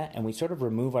participation in that, and we sort of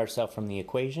remove ourselves from the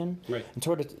equation and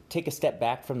sort of take a step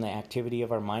back from the activity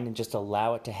of our mind and just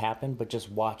allow it to happen, but just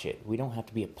watch it. We don't have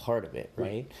to be a part of it,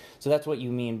 right? So that's what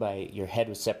you mean by your head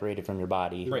was separated from your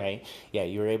body, right? Yeah,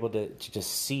 you were able to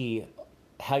just see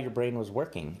how your brain was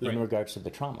working in regards to the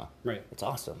trauma. Right. It's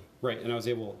awesome. Right, and I was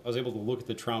able to look at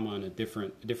the trauma in a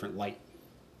different light.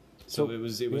 So it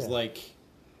was like...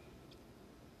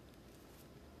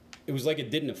 It was like it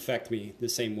didn't affect me the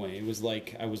same way. It was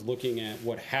like I was looking at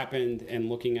what happened and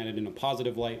looking at it in a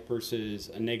positive light versus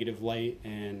a negative light,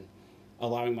 and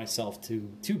allowing myself to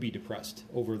be depressed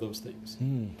over those things.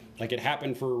 Like, it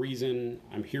happened for a reason.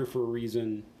 I'm here for a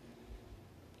reason.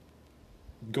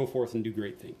 Go forth and do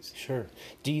great things. Sure.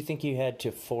 Do you think you had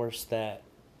to force that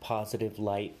positive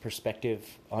light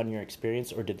perspective on your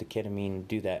experience, or did the ketamine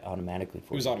do that automatically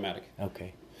for you? It was automatic.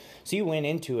 Okay. So you went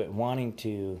into it wanting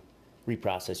to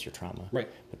reprocess your trauma. Right.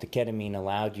 But the ketamine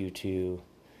allowed you to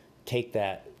take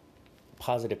that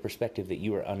positive perspective that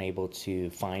you were unable to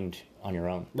find on your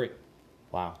own. Right.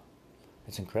 Wow.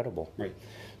 That's incredible. Right.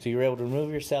 So you were able to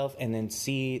remove yourself and then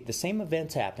see the same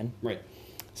events happen. Right.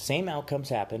 Same outcomes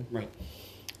happen. Right.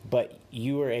 but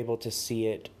you were able to see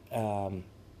it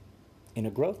in a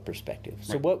growth perspective.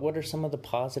 So Right. what are some of the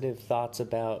positive thoughts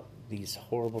about these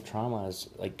horrible traumas?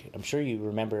 Like, I'm sure you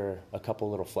remember a couple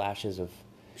little flashes of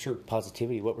Sure.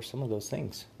 positivity. What were some of those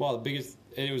things? Well, the biggest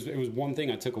it was one thing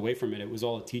I took away from it. It was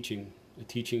all a teaching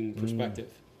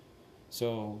perspective.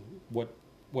 So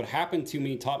what happened to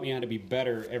me taught me how to be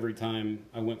better every time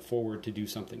I went forward to do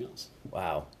something else.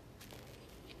 Wow.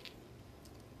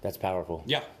 That's powerful.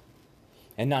 Yeah.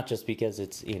 And not just because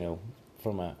it's,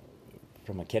 from a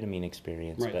ketamine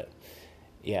experience, Right. but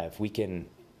yeah, if we can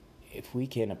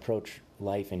approach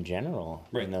life in general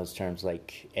Right. in those terms,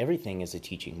 like everything is a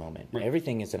teaching moment. Right.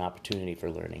 Everything is an opportunity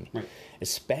for learning, Right.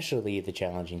 especially the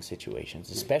challenging situations,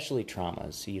 especially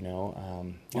traumas.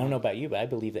 I don't know about you, but I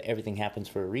believe that everything happens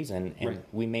for a reason, and Right.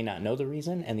 we may not know the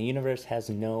reason, and the universe has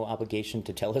no obligation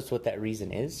to tell us what that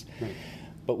reason is. Right.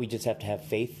 But we just have to have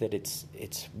faith that it's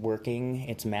working,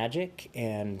 it's magic,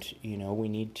 and we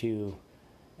need to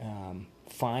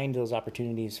find those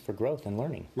opportunities for growth and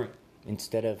learning, Right.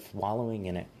 instead of wallowing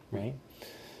in it, right?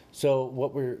 So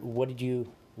what did you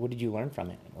learn from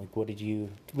it? Like, what did you,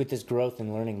 with this growth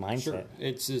and learning mindset? Sure.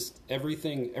 It's just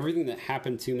everything that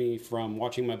happened to me from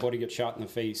watching my buddy get shot in the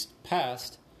face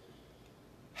past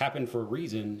happened for a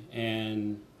reason,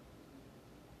 and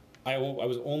I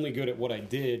was only good at what I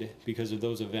did because of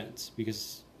those events.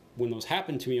 Because when those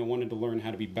happened to me, I wanted to learn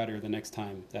how to be better the next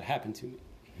time that happened to me.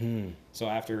 So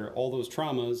after all those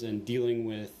traumas and dealing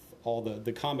with all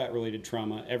the combat-related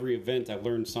trauma, every event I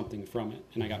learned something from it,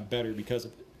 and I got better because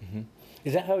of it.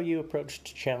 Is that how you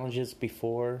approached challenges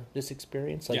before this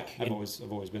experience? Yeah, I've always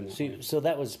been that way. So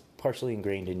that was partially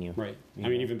ingrained in you, Right. I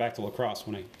mean, even back to lacrosse,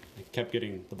 when I kept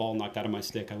getting the ball knocked out of my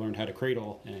stick, I learned how to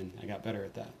cradle, and I got better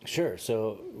at that. Sure.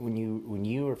 So when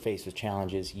you were faced with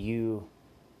challenges, you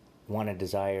want a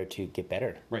desire to get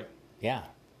better. Right. Yeah.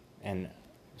 And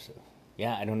so,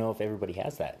 yeah, I don't know if everybody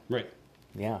has that. Right.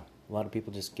 Yeah. A lot of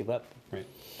people just give up. Right.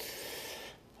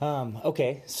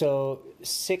 Okay. So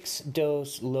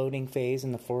 6-dose loading phase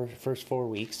in the first 4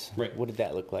 weeks. Right. What did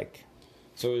that look like?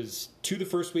 So it was 2 the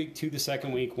first week, 2 the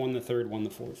second week, 1 the third, 1 the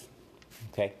fourth.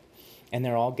 Okay. And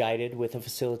they're all guided with a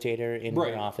facilitator in Right.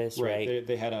 your office, right?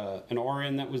 They had an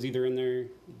RN that was either in there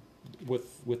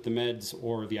with the meds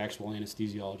or the actual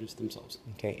anesthesiologist themselves.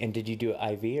 Okay. And did you do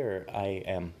IV or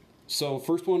IM? So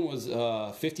first one was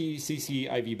 50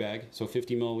 cc IV bag, so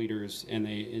 50 milliliters, and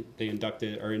they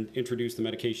introduced the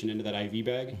medication into that IV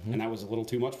bag, and that was a little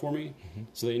too much for me.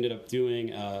 So they ended up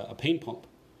doing a pain pump.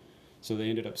 So they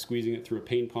ended up squeezing it through a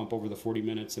pain pump over the 40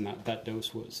 minutes, and that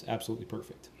dose was absolutely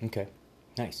perfect. Okay.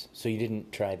 Nice. So you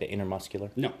didn't try the intermuscular?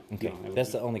 No. Okay. No,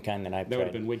 That's the only kind that I've that tried. would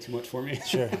have been way too much for me.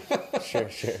 Sure.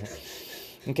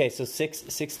 Okay, so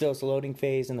six dose loading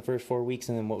phase in the first 4 weeks,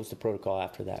 and then what was the protocol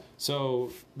after that?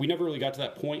 So we never really got to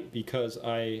that point because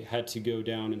I had to go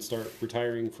down and start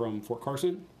retiring from Fort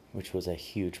Carson. Which was a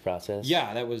huge process.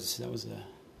 Yeah, that was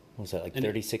Was that like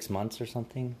 36 months or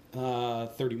something?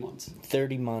 30 months.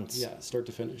 30 months. Yeah, start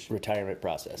to finish. Retirement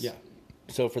process. Yeah.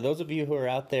 So for those of you who are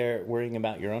out there worrying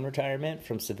about your own retirement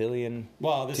from civilian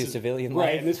civilian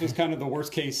right, life, and this was kind of the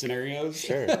worst case scenarios.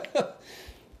 sure.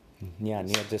 Yeah,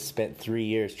 Neil just spent 3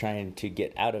 years trying to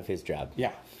get out of his job.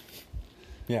 Yeah.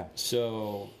 Yeah.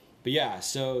 So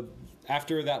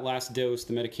after that last dose,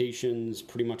 the medications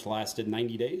pretty much lasted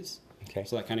 90 days. Okay.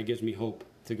 So that kind of gives me hope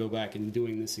to go back and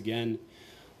doing this again.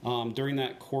 During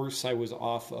that course, I was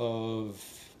off of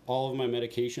all of my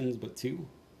medications but 2.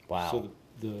 Wow. So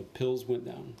the pills went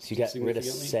down. So you got rid of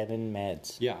significantly. 7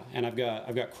 meds. Yeah, and I've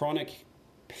got chronic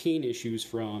pain issues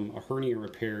from a hernia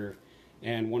repair,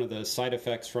 and one of the side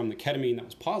effects from the ketamine that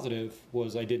was positive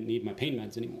was I didn't need my pain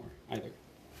meds anymore either.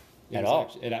 At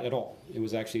all? At all. It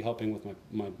was actually helping with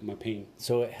my pain.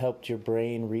 So it helped your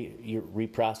brain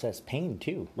reprocess pain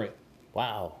too. Right.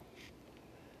 Wow.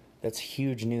 That's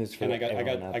huge news for And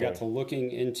everyone out I got there. to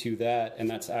looking into that, and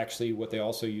that's actually what they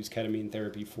also use ketamine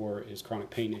therapy for is chronic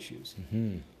pain issues.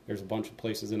 Mm-hmm. There's a bunch of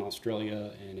places in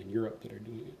Australia and in Europe that are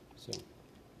doing it. So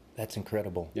That's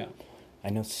incredible. yeah. I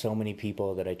know so many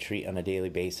people that I treat on a daily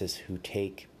basis who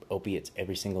take opiates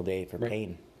every single day for Right.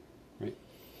 pain. Right.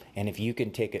 And if you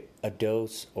can take a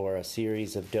dose or a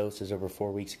series of doses over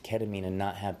 4 weeks of ketamine and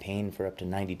not have pain for up to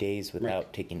 90 days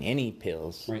without taking any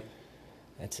pills, Right.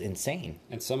 that's insane.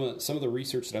 And some of the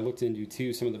research that I looked into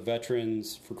too, some of the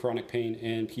veterans for chronic pain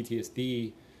and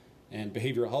PTSD and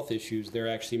behavioral health issues, they're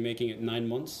actually making it 9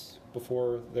 months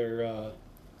before their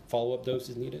follow-up dose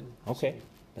is needed. Okay,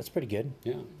 that's pretty good.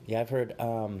 Yeah. Yeah, I've heard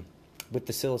with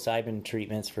the psilocybin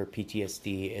treatments for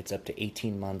PTSD, it's up to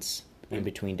 18 months in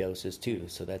between doses too,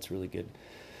 so that's really good.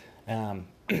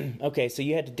 Okay, so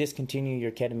you had to discontinue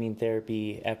your ketamine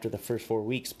therapy after the first 4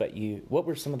 weeks, but what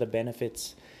were some of the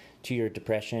benefits to your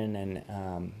depression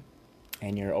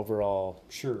and your overall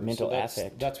mental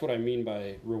affect? That's what I mean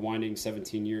by rewinding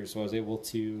 17 years. So I was able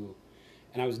to,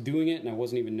 and I was doing it and I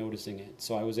wasn't even noticing it.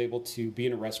 So I was able to be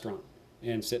in a restaurant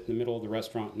and sit in the middle of the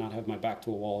restaurant, not have my back to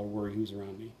a wall or worry who's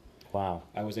around me. Wow.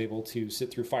 I was able to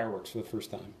sit through fireworks for the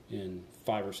first time in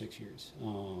 5 or 6 years.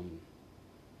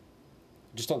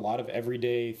 Just a lot of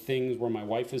everyday things where my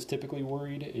wife is typically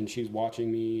worried and she's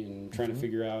watching me and trying to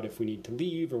figure out if we need to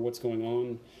leave or what's going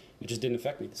on. It just didn't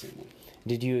affect me the same way.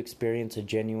 Did you experience a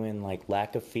genuine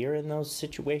lack of fear in those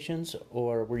situations,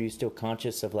 or were you still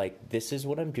conscious of this is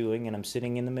what I'm doing and I'm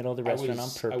sitting in the middle of the restaurant on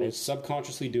purpose? I was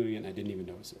subconsciously doing it and I didn't even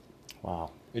notice it.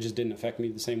 Wow. It just didn't affect me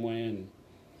the same way. And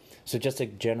so just a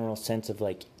general sense of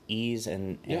ease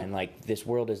and this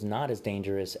world is not as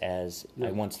dangerous as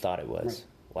I once thought it was.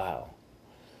 Right.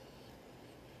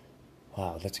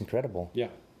 Wow, that's incredible. Yeah.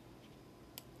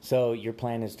 So your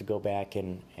plan is to go back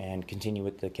and continue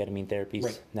with the ketamine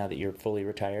therapies now that you're fully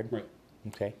retired? Right.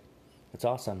 Okay. That's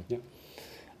awesome.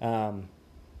 Yeah.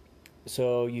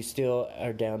 So you still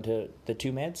are down to the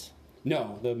 2 meds?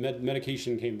 No, the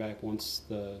medication came back once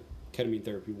the ketamine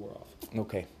therapy wore off.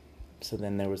 Okay. So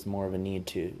then there was more of a need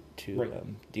to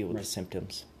deal with the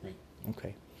symptoms. Right.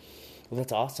 Okay. Well,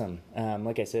 that's awesome.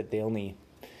 Like I said, they only...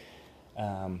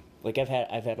 I've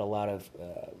had a lot of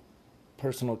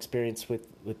personal experience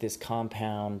with this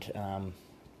compound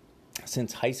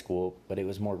since high school, but it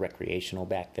was more recreational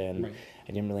back then. Right.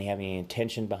 I didn't really have any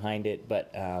intention behind it,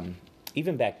 but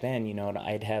even back then,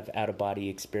 I'd have out-of-body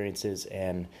experiences,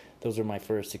 and those were my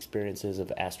first experiences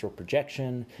of astral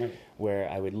projection, where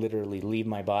I would literally leave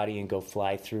my body and go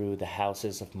fly through the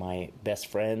houses of my best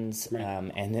friends,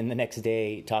 and then the next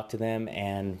day talk to them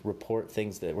and report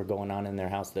things that were going on in their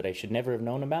house that I should never have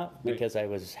known about because I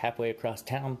was halfway across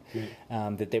town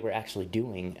that they were actually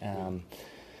doing.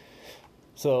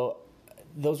 So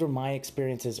those were my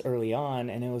experiences early on,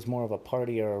 and it was more of a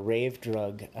party or a rave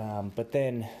drug. But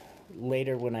then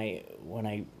later, when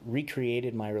I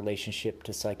recreated my relationship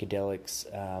to psychedelics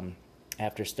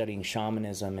after studying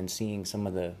shamanism and seeing some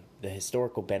of the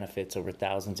historical benefits over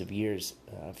thousands of years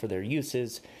for their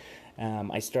uses,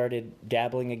 I started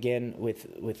dabbling again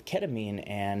with ketamine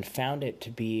and found it to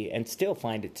be, and still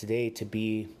find it today to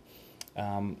be,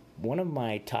 one of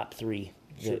my top 3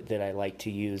 that I like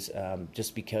to use,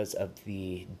 just because of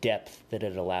the depth that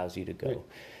it allows you to go.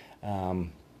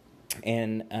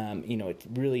 And, it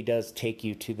really does take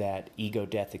you to that ego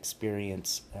death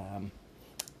experience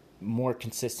more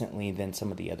consistently than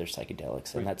some of the other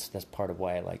psychedelics. And that's part of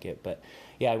why I like it. But,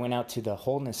 yeah, I went out to the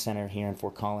Wholeness Center here in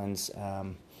Fort Collins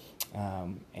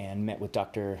and met with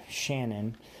Dr.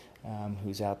 Shannon,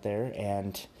 who's out there.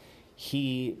 And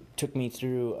he took me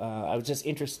through, I was just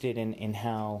interested in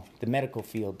how the medical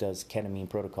field does ketamine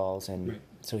protocols. And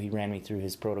so he ran me through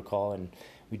his protocol, and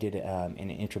we did an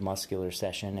intramuscular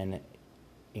session, and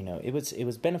it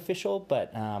was beneficial,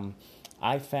 but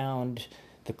I found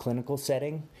the clinical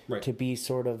setting to be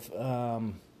sort of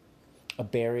a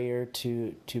barrier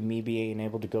to me being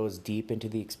able to go as deep into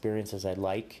the experience as I'd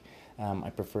like.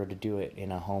 I prefer to do it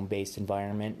in a home-based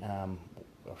environment,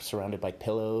 surrounded by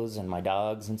pillows and my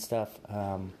dogs and stuff.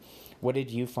 What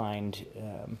did you find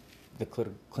the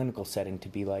clinical setting to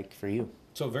be like for you?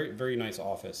 So very, very nice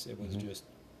office. It was just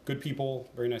good people,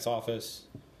 very nice office.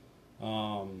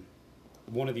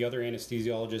 One of the other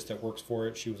anesthesiologists that works for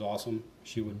it, she was awesome.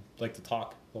 She would like to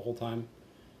talk the whole time.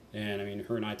 And,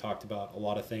 her and I talked about a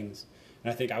lot of things.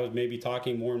 And I think I was maybe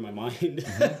talking more in my mind.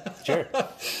 Sure.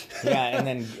 Yeah, and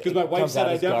then... Because my wife said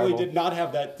I definitely did not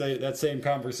have that same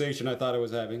conversation I thought I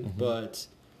was having. But,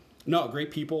 no,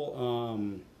 great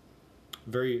people.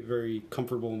 Very, very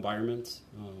comfortable environment.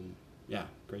 Yeah,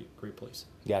 great place.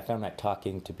 Yeah, I found that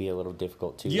talking to be a little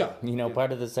difficult too. Yeah.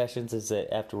 Part of the sessions is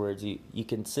that afterwards you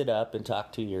can sit up and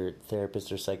talk to your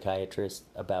therapist or psychiatrist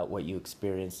about what you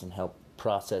experienced and help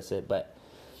process it. But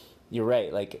you're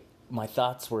right, my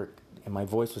thoughts were, and my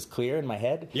voice was clear in my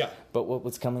head. Yeah. But what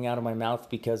was coming out of my mouth,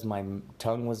 because my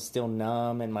tongue was still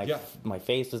numb and my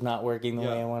face was not working the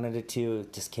way I wanted it to,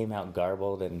 it just came out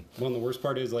garbled. And the worst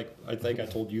part is, I think I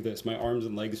told you this, my arms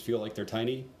and legs feel like they're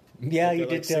tiny. Yeah, you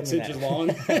did tell me 6 inches long.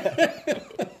 You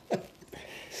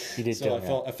did tell me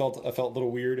that. I felt a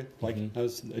little weird, I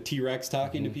was a T-Rex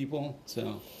talking to people.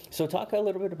 So talk a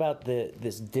little bit about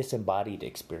this disembodied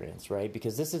experience, right?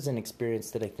 Because this is an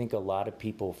experience that I think a lot of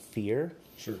people fear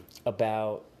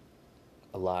about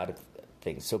a lot of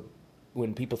things. So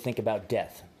when people think about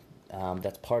death,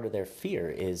 that's part of their fear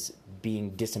is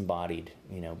being disembodied,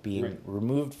 being Right.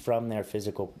 removed from their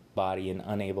physical body and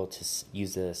unable to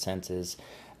use the senses.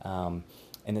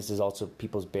 And this is also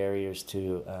people's barriers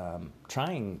to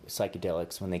trying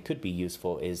psychedelics when they could be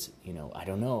useful is, I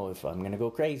don't know if I'm going to go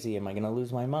crazy. Am I going to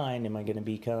lose my mind? Am I going to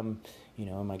become,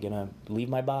 am I going to leave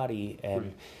my body? And,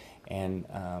 Right. and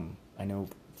I know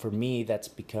for me that's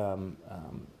become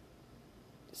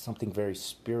something very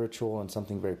spiritual and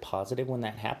something very positive when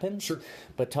that happens. Sure.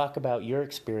 But talk about your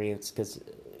experience because,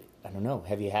 I don't know,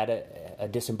 have you had a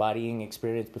disembodying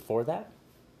experience before that?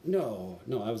 No,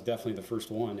 I was definitely the first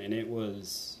one, and it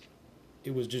was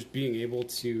just being able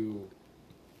to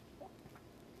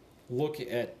look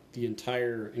at the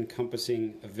entire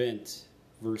encompassing event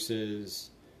versus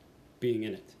being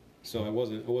in it. So I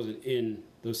wasn't in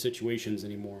those situations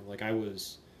anymore. Like I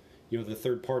was, the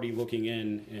third party looking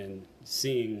in and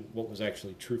seeing what was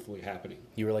actually truthfully happening.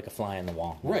 You were like a fly on the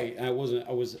wall. Right. I was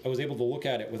able to look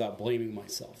at it without blaming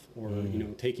myself or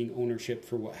taking ownership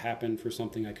for what happened for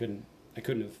something I couldn't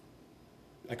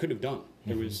have done.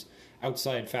 There was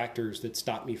outside factors that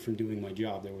stopped me from doing my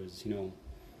job. There was,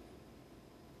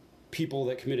 people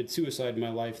that committed suicide in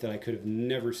my life that I could have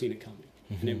never seen it coming.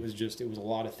 And it was a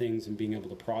lot of things and being able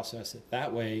to process it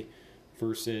that way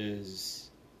versus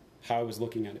how I was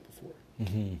looking at it before.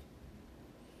 Mm-hmm.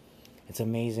 It's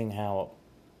amazing how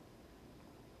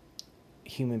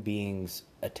human beings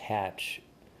attach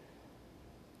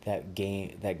that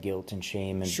guilt and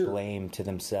shame and Sure. blame to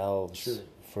themselves Sure.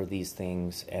 for these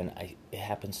things, and it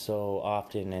happens so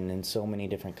often and in so many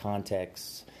different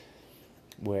contexts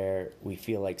where we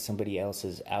feel like somebody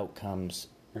else's outcomes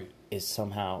Right. is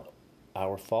somehow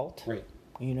our fault. Right.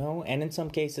 And in some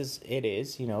cases it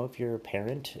is, if you're a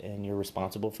parent and you're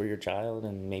responsible for your child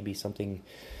and maybe something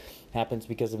happens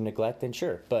because of neglect, then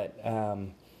sure. But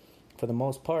for the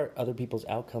most part, other people's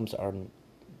outcomes are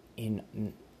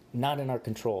not in our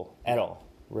control at all,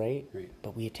 right? Right.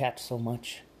 But we attach so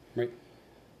much. Right.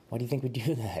 Why do you think we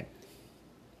do that?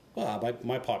 Well,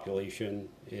 my population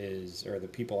or the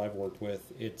people I've worked with,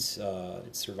 it's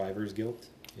survivor's guilt.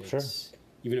 Sure.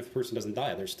 Even if a person doesn't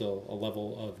die, there's still a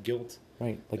level of guilt.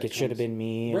 Right. Like that it should have comes. been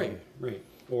me. Right.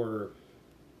 Or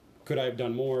could I have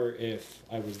done more if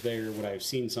I was there? Would I have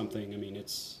seen something? I mean,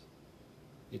 it's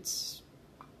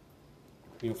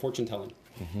fortune telling.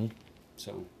 Mm-hmm.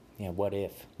 So. Yeah, what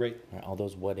if? Right. All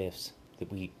those what ifs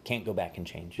that we can't go back and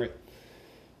change. Right.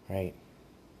 Right.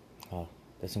 Oh,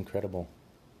 that's incredible.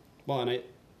 Well, and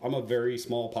I'm a very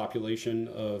small population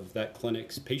of that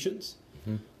clinic's patients.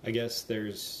 Mm-hmm. I guess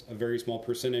there's a very small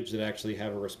percentage that actually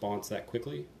have a response that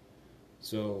quickly.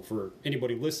 So for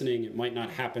anybody listening, it might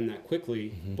not happen that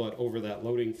quickly, but over that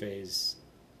loading phase,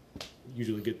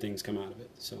 usually good things come out of it.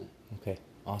 So. Okay.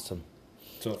 Awesome.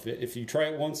 So if you try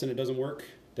it once and it doesn't work,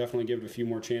 definitely give it a few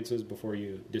more chances before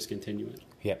you discontinue it.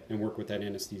 Yep. And work with that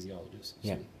anesthesiologist.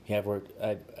 Yeah. So.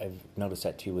 Yeah. I've noticed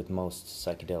that too with most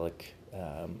psychedelic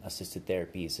assisted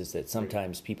therapies is that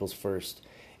sometimes people's first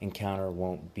encounter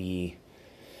won't be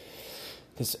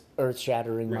this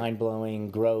earth-shattering, Right.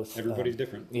 mind-blowing growth. Everybody's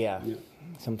different. Yeah.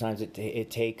 Sometimes it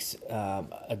takes,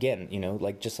 again,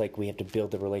 just like we have to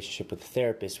build the relationship with the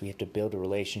therapist, we have to build a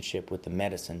relationship with the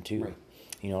medicine too.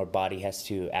 Right. Our body has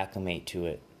to acclimate to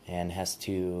it and has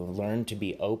to learn to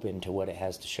be open to what it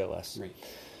has to show us. Right.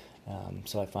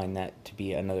 So I find that to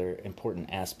be another important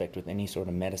aspect with any sort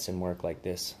of medicine work like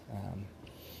this.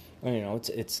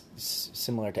 It's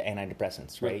similar to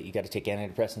antidepressants, right? Right. You got to take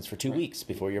antidepressants for 2 Right. weeks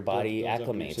before your body Builds up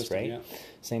in your acclimates, system, right? yeah.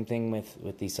 Same thing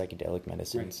with these psychedelic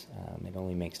medicines. It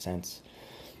only makes sense.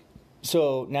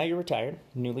 So now you're retired,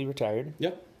 newly retired.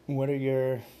 Yep. What are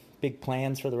your big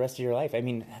plans for the rest of your life? I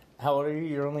mean, how old are you?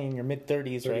 You're only in your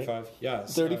mid-30s, right? 35. Yeah.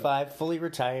 35, fully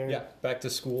retired. Yeah. Back to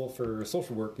school for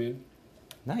social work, man.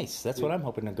 Nice. That's what I'm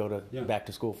hoping to go back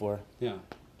to school for. Yeah.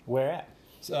 Where at?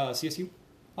 CSU.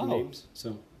 Oh. Names.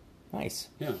 So. Nice.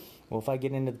 Yeah. Well, if I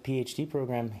get into the PhD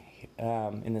program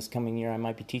in this coming year, I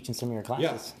might be teaching some of your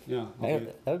classes. Yeah.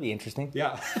 That would be interesting.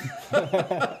 Yeah.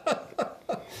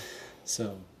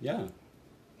 So, yeah.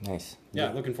 Nice.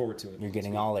 Yeah, looking forward to it. You're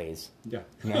getting all A's. Yeah.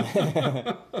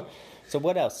 So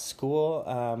what else? School.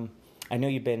 I know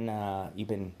you've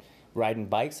been riding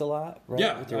bikes a lot, right?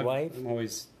 Yeah. With your wife. I'm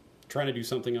always trying to do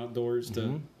something outdoors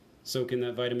to soak in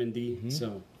that vitamin D.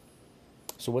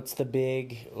 So what's the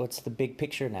big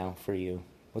picture now for you?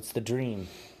 What's the dream?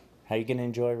 How are you going to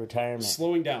enjoy retirement?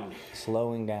 Slowing down.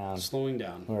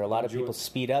 Where a lot of people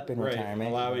speed up in right.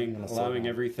 retirement. Allowing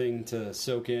everything to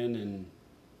soak in and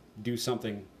do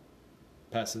something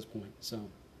past this point. So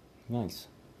nice.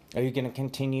 Are you going to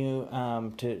continue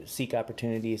to seek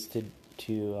opportunities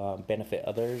to benefit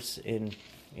others in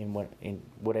in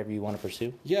whatever you want to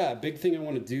pursue? Yeah, big thing I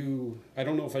want to do. I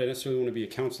don't know if I necessarily want to be a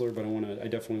counselor, but I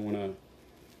definitely want to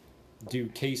do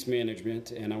case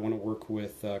management, and I want to work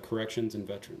with corrections and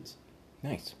veterans.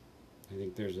 Nice. I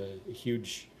think there's a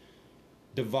huge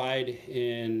divide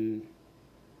in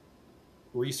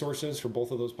resources for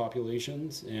both of those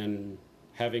populations, and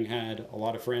having had a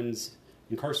lot of friends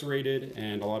incarcerated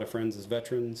and a lot of friends as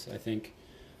veterans, I think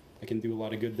I can do a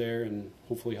lot of good there and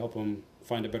hopefully help them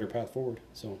find a better path forward.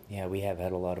 So yeah, we have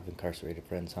had a lot of incarcerated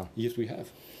friends, huh? yes, we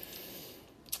have.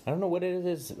 I don't know what it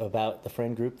is about the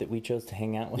friend group that we chose to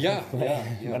hang out with. Yeah.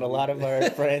 But a lot of our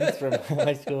friends from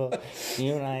high school,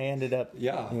 you and I ended up,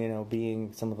 Yeah.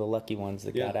 being some of the lucky ones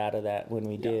that got out of that when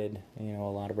we did. A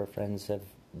lot of our friends have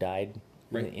died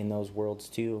in those worlds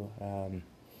too.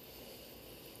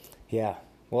 Yeah.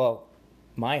 Well,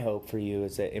 my hope for you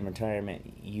is that in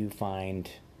retirement you find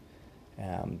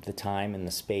the time and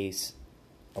the space,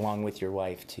 along with your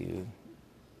wife, to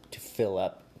fill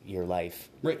up your life,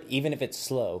 even if it's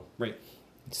slow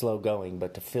going,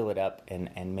 but to fill it up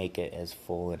and make it as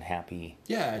full and happy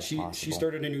as possible. She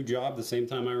started a new job the same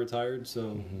time I retired,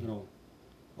 so it'll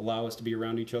allow us to be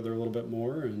around each other a little bit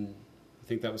more, and I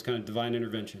think that was kind of divine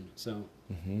intervention. So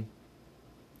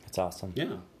that's awesome.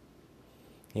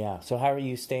 Yeah. So how are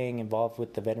you staying involved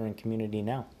with the veteran community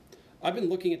now? I've been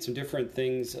looking at some different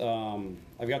things.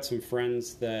 I've got some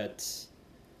friends that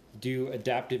do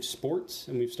adaptive sports,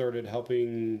 and we've started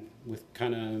helping with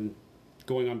kind of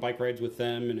going on bike rides with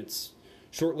them, and it's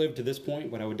short-lived to this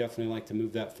point, but I would definitely like to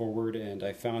move that forward. And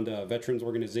I found a veterans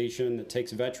organization that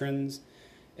takes veterans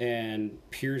and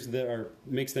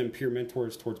makes them peer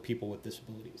mentors towards people with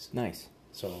disabilities. Nice.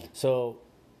 So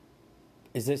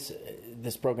is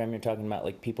this program you're talking about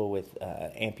like people with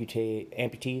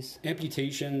amputees?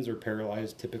 Amputations or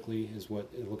paralyzed typically is what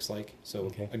it looks like.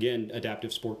 So again,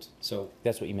 adaptive sports. So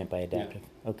that's what you meant by adaptive.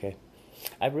 Yeah. Okay.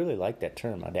 I really like that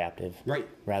term, adaptive. Right.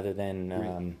 Rather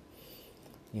than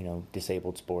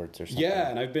disabled sports or something. Yeah,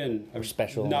 and I've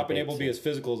not been able to be as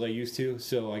physical as I used to,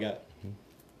 so I got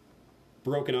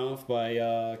broken off by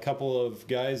a couple of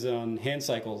guys on hand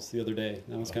cycles the other day.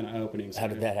 That was kind of eye-opening. How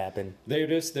did that happen?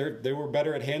 They were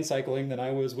better at hand cycling than I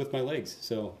was with my legs.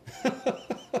 So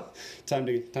time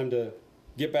to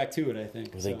get back to it, I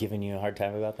think. Was they giving you a hard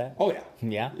time about that? Oh yeah.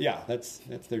 Yeah? Yeah, that's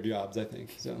their jobs, I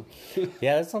think. So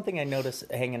yeah, that's something I noticed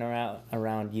hanging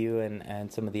around you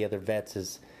and some of the other vets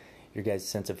is your guys'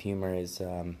 sense of humor is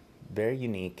very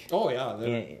unique. Oh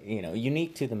yeah.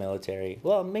 Unique to the military.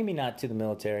 Well, maybe not to the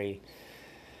military.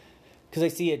 Because I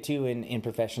see it too in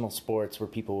professional sports where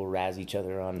people will razz each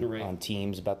other on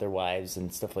teams about their wives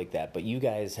and stuff like that. But you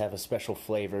guys have a special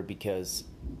flavor because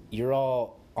you're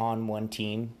all on one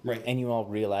team, and you all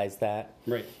realize that.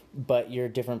 Right. But you're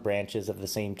different branches of the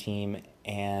same team,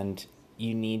 and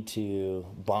you need to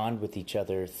bond with each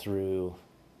other through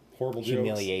horrible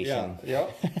humiliation.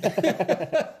 Jokes.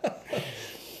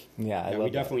 Yeah. We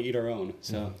definitely eat our own.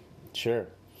 So sure.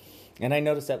 And I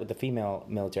noticed that with the female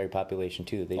military population,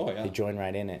 too. They join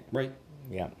right in it. Right.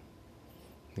 Yeah.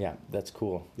 Yeah, that's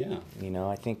cool. Yeah.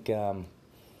 I think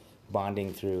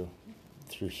bonding through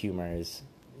humor is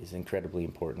incredibly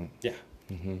important. Yeah.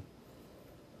 Mm-hmm.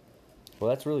 Well,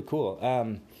 that's really cool.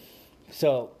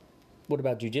 So what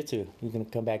about jiu-jitsu? You going to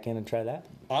come back in and try that?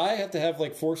 I have to have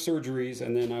 4 surgeries,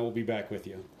 and then I will be back with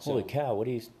you. Holy cow. What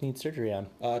do you need surgery on?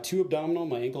 2 abdominal,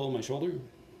 my ankle, and my shoulder.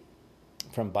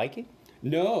 From biking?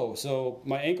 No, so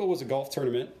my ankle was a golf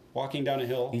tournament, walking down a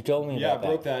hill. You told me about that. Yeah,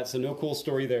 I broke that, so no cool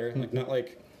story there. Not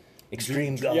like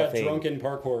extreme golfing. Yeah, drunken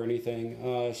parkour or anything.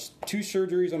 2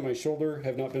 surgeries on my shoulder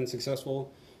have not been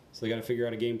successful, so they got to figure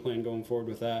out a game plan going forward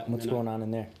with that. What's going on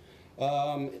in there?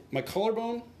 My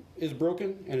collarbone is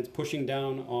broken, and it's pushing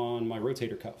down on my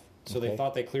rotator cuff. So they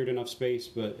thought they cleared enough space,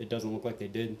 but it doesn't look like they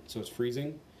did, so it's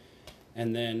freezing.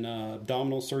 And then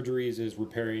abdominal surgeries is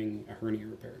repairing a hernia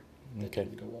repair. That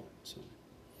didn't go well. So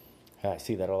I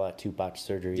see that a lot too, botched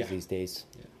surgeries these days.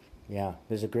 Yeah.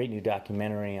 There's a great new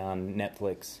documentary on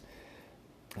Netflix.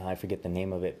 I forget the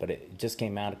name of it, but it just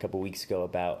came out a couple weeks ago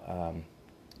about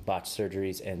botched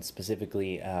surgeries and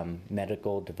specifically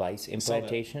medical device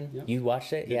implantation. Yep. You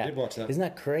watched it? Yeah. I did watch that. Isn't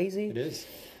that crazy? It is.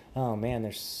 Oh man,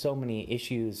 there's so many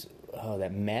issues. Oh,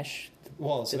 that mesh.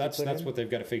 Well, so that's what they've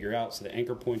got to figure out. So the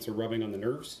anchor points are rubbing on the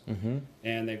nerves,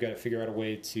 and they've got to figure out a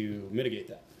way to mitigate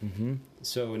that.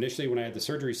 So initially, when I had the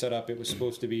surgery set up, it was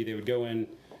supposed to be they would go in,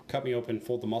 cut me open,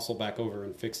 fold the muscle back over,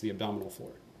 and fix the abdominal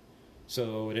floor.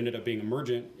 So it ended up being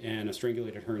emergent and a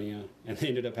strangulated hernia, and they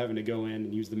ended up having to go in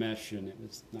and use the mesh, and it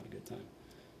was not a good time.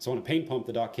 So on a pain pump,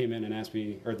 the doc came in and asked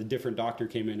me, or the different doctor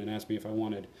came in and asked me if I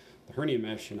wanted the hernia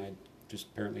mesh, and I just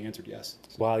apparently answered yes.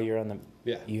 So, While you're on the,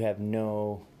 yeah, you have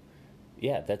no,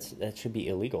 that should be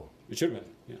illegal. it should have been.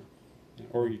 Yeah.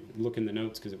 Or you look in the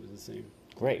notes because it was the same.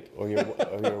 Right, or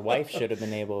your wife should have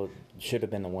been the one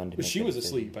to. But make she the was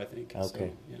decision. asleep, I think. Okay.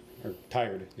 So, yeah. Or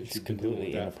tired. It's She'd been dealing with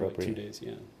completely that for like inappropriate. 2 days.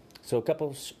 Yeah. So a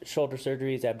couple shoulder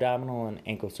surgeries, abdominal and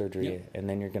ankle surgery, Yep. and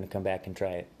then you're going to come back and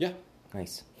try it. Yeah.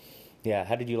 Nice. Yeah.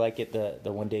 How did you like it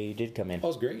the one day you did come in? That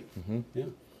was great. Mm-hmm. Yeah.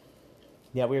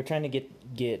 Yeah, we were trying to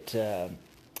get a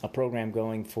program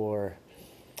going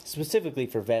specifically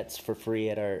for vets for free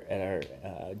at our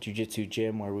jiu-jitsu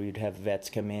gym, where we would have vets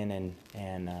come in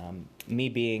and me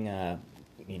being a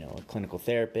clinical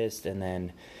therapist, and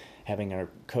then having our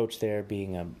coach there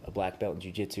being a black belt in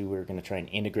jiu-jitsu. We were going to try and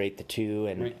integrate the two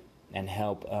Right. and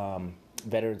help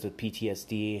veterans with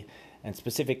PTSD and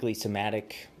specifically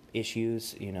somatic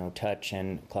issues, touch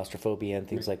and claustrophobia and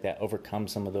things Right. like that, overcome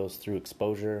some of those through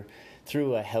exposure,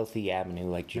 through a healthy avenue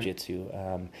like jiu-jitsu.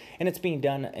 And it's being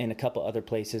done in a couple other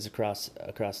places across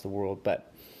the world,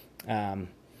 but it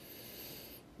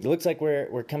looks like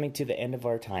we're coming to the end of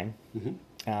our time.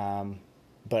 Mm-hmm.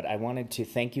 But I wanted to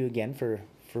thank you again for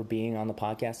being on the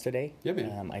podcast today. Yeah,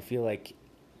 man. I feel like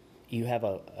you have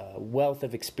a wealth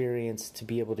of experience to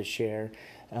be able to share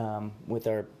with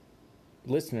our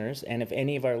listeners. And if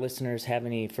any of our listeners have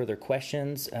any further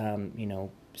questions,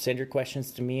 send your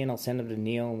questions to me and I'll send them to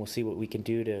Neil, and we'll see what we can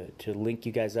do to link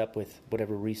you guys up with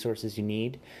whatever resources you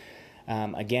need.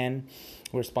 Again,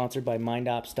 we're sponsored by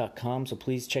mindops.com, so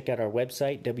please check out our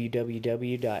website,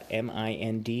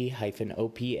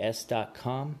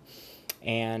 www.mind-ops.com.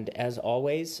 And as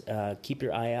always, keep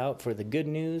your eye out for the good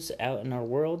news out in our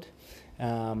world.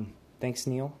 Thanks,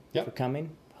 Neil, for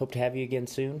coming. Hope to have you again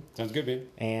soon. Sounds good, man.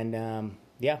 And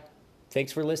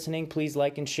thanks for listening. Please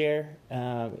like and share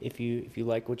if you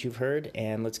like what you've heard,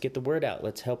 and let's get the word out.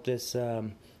 Let's help this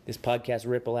podcast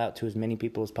ripple out to as many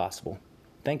people as possible.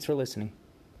 Thanks for listening.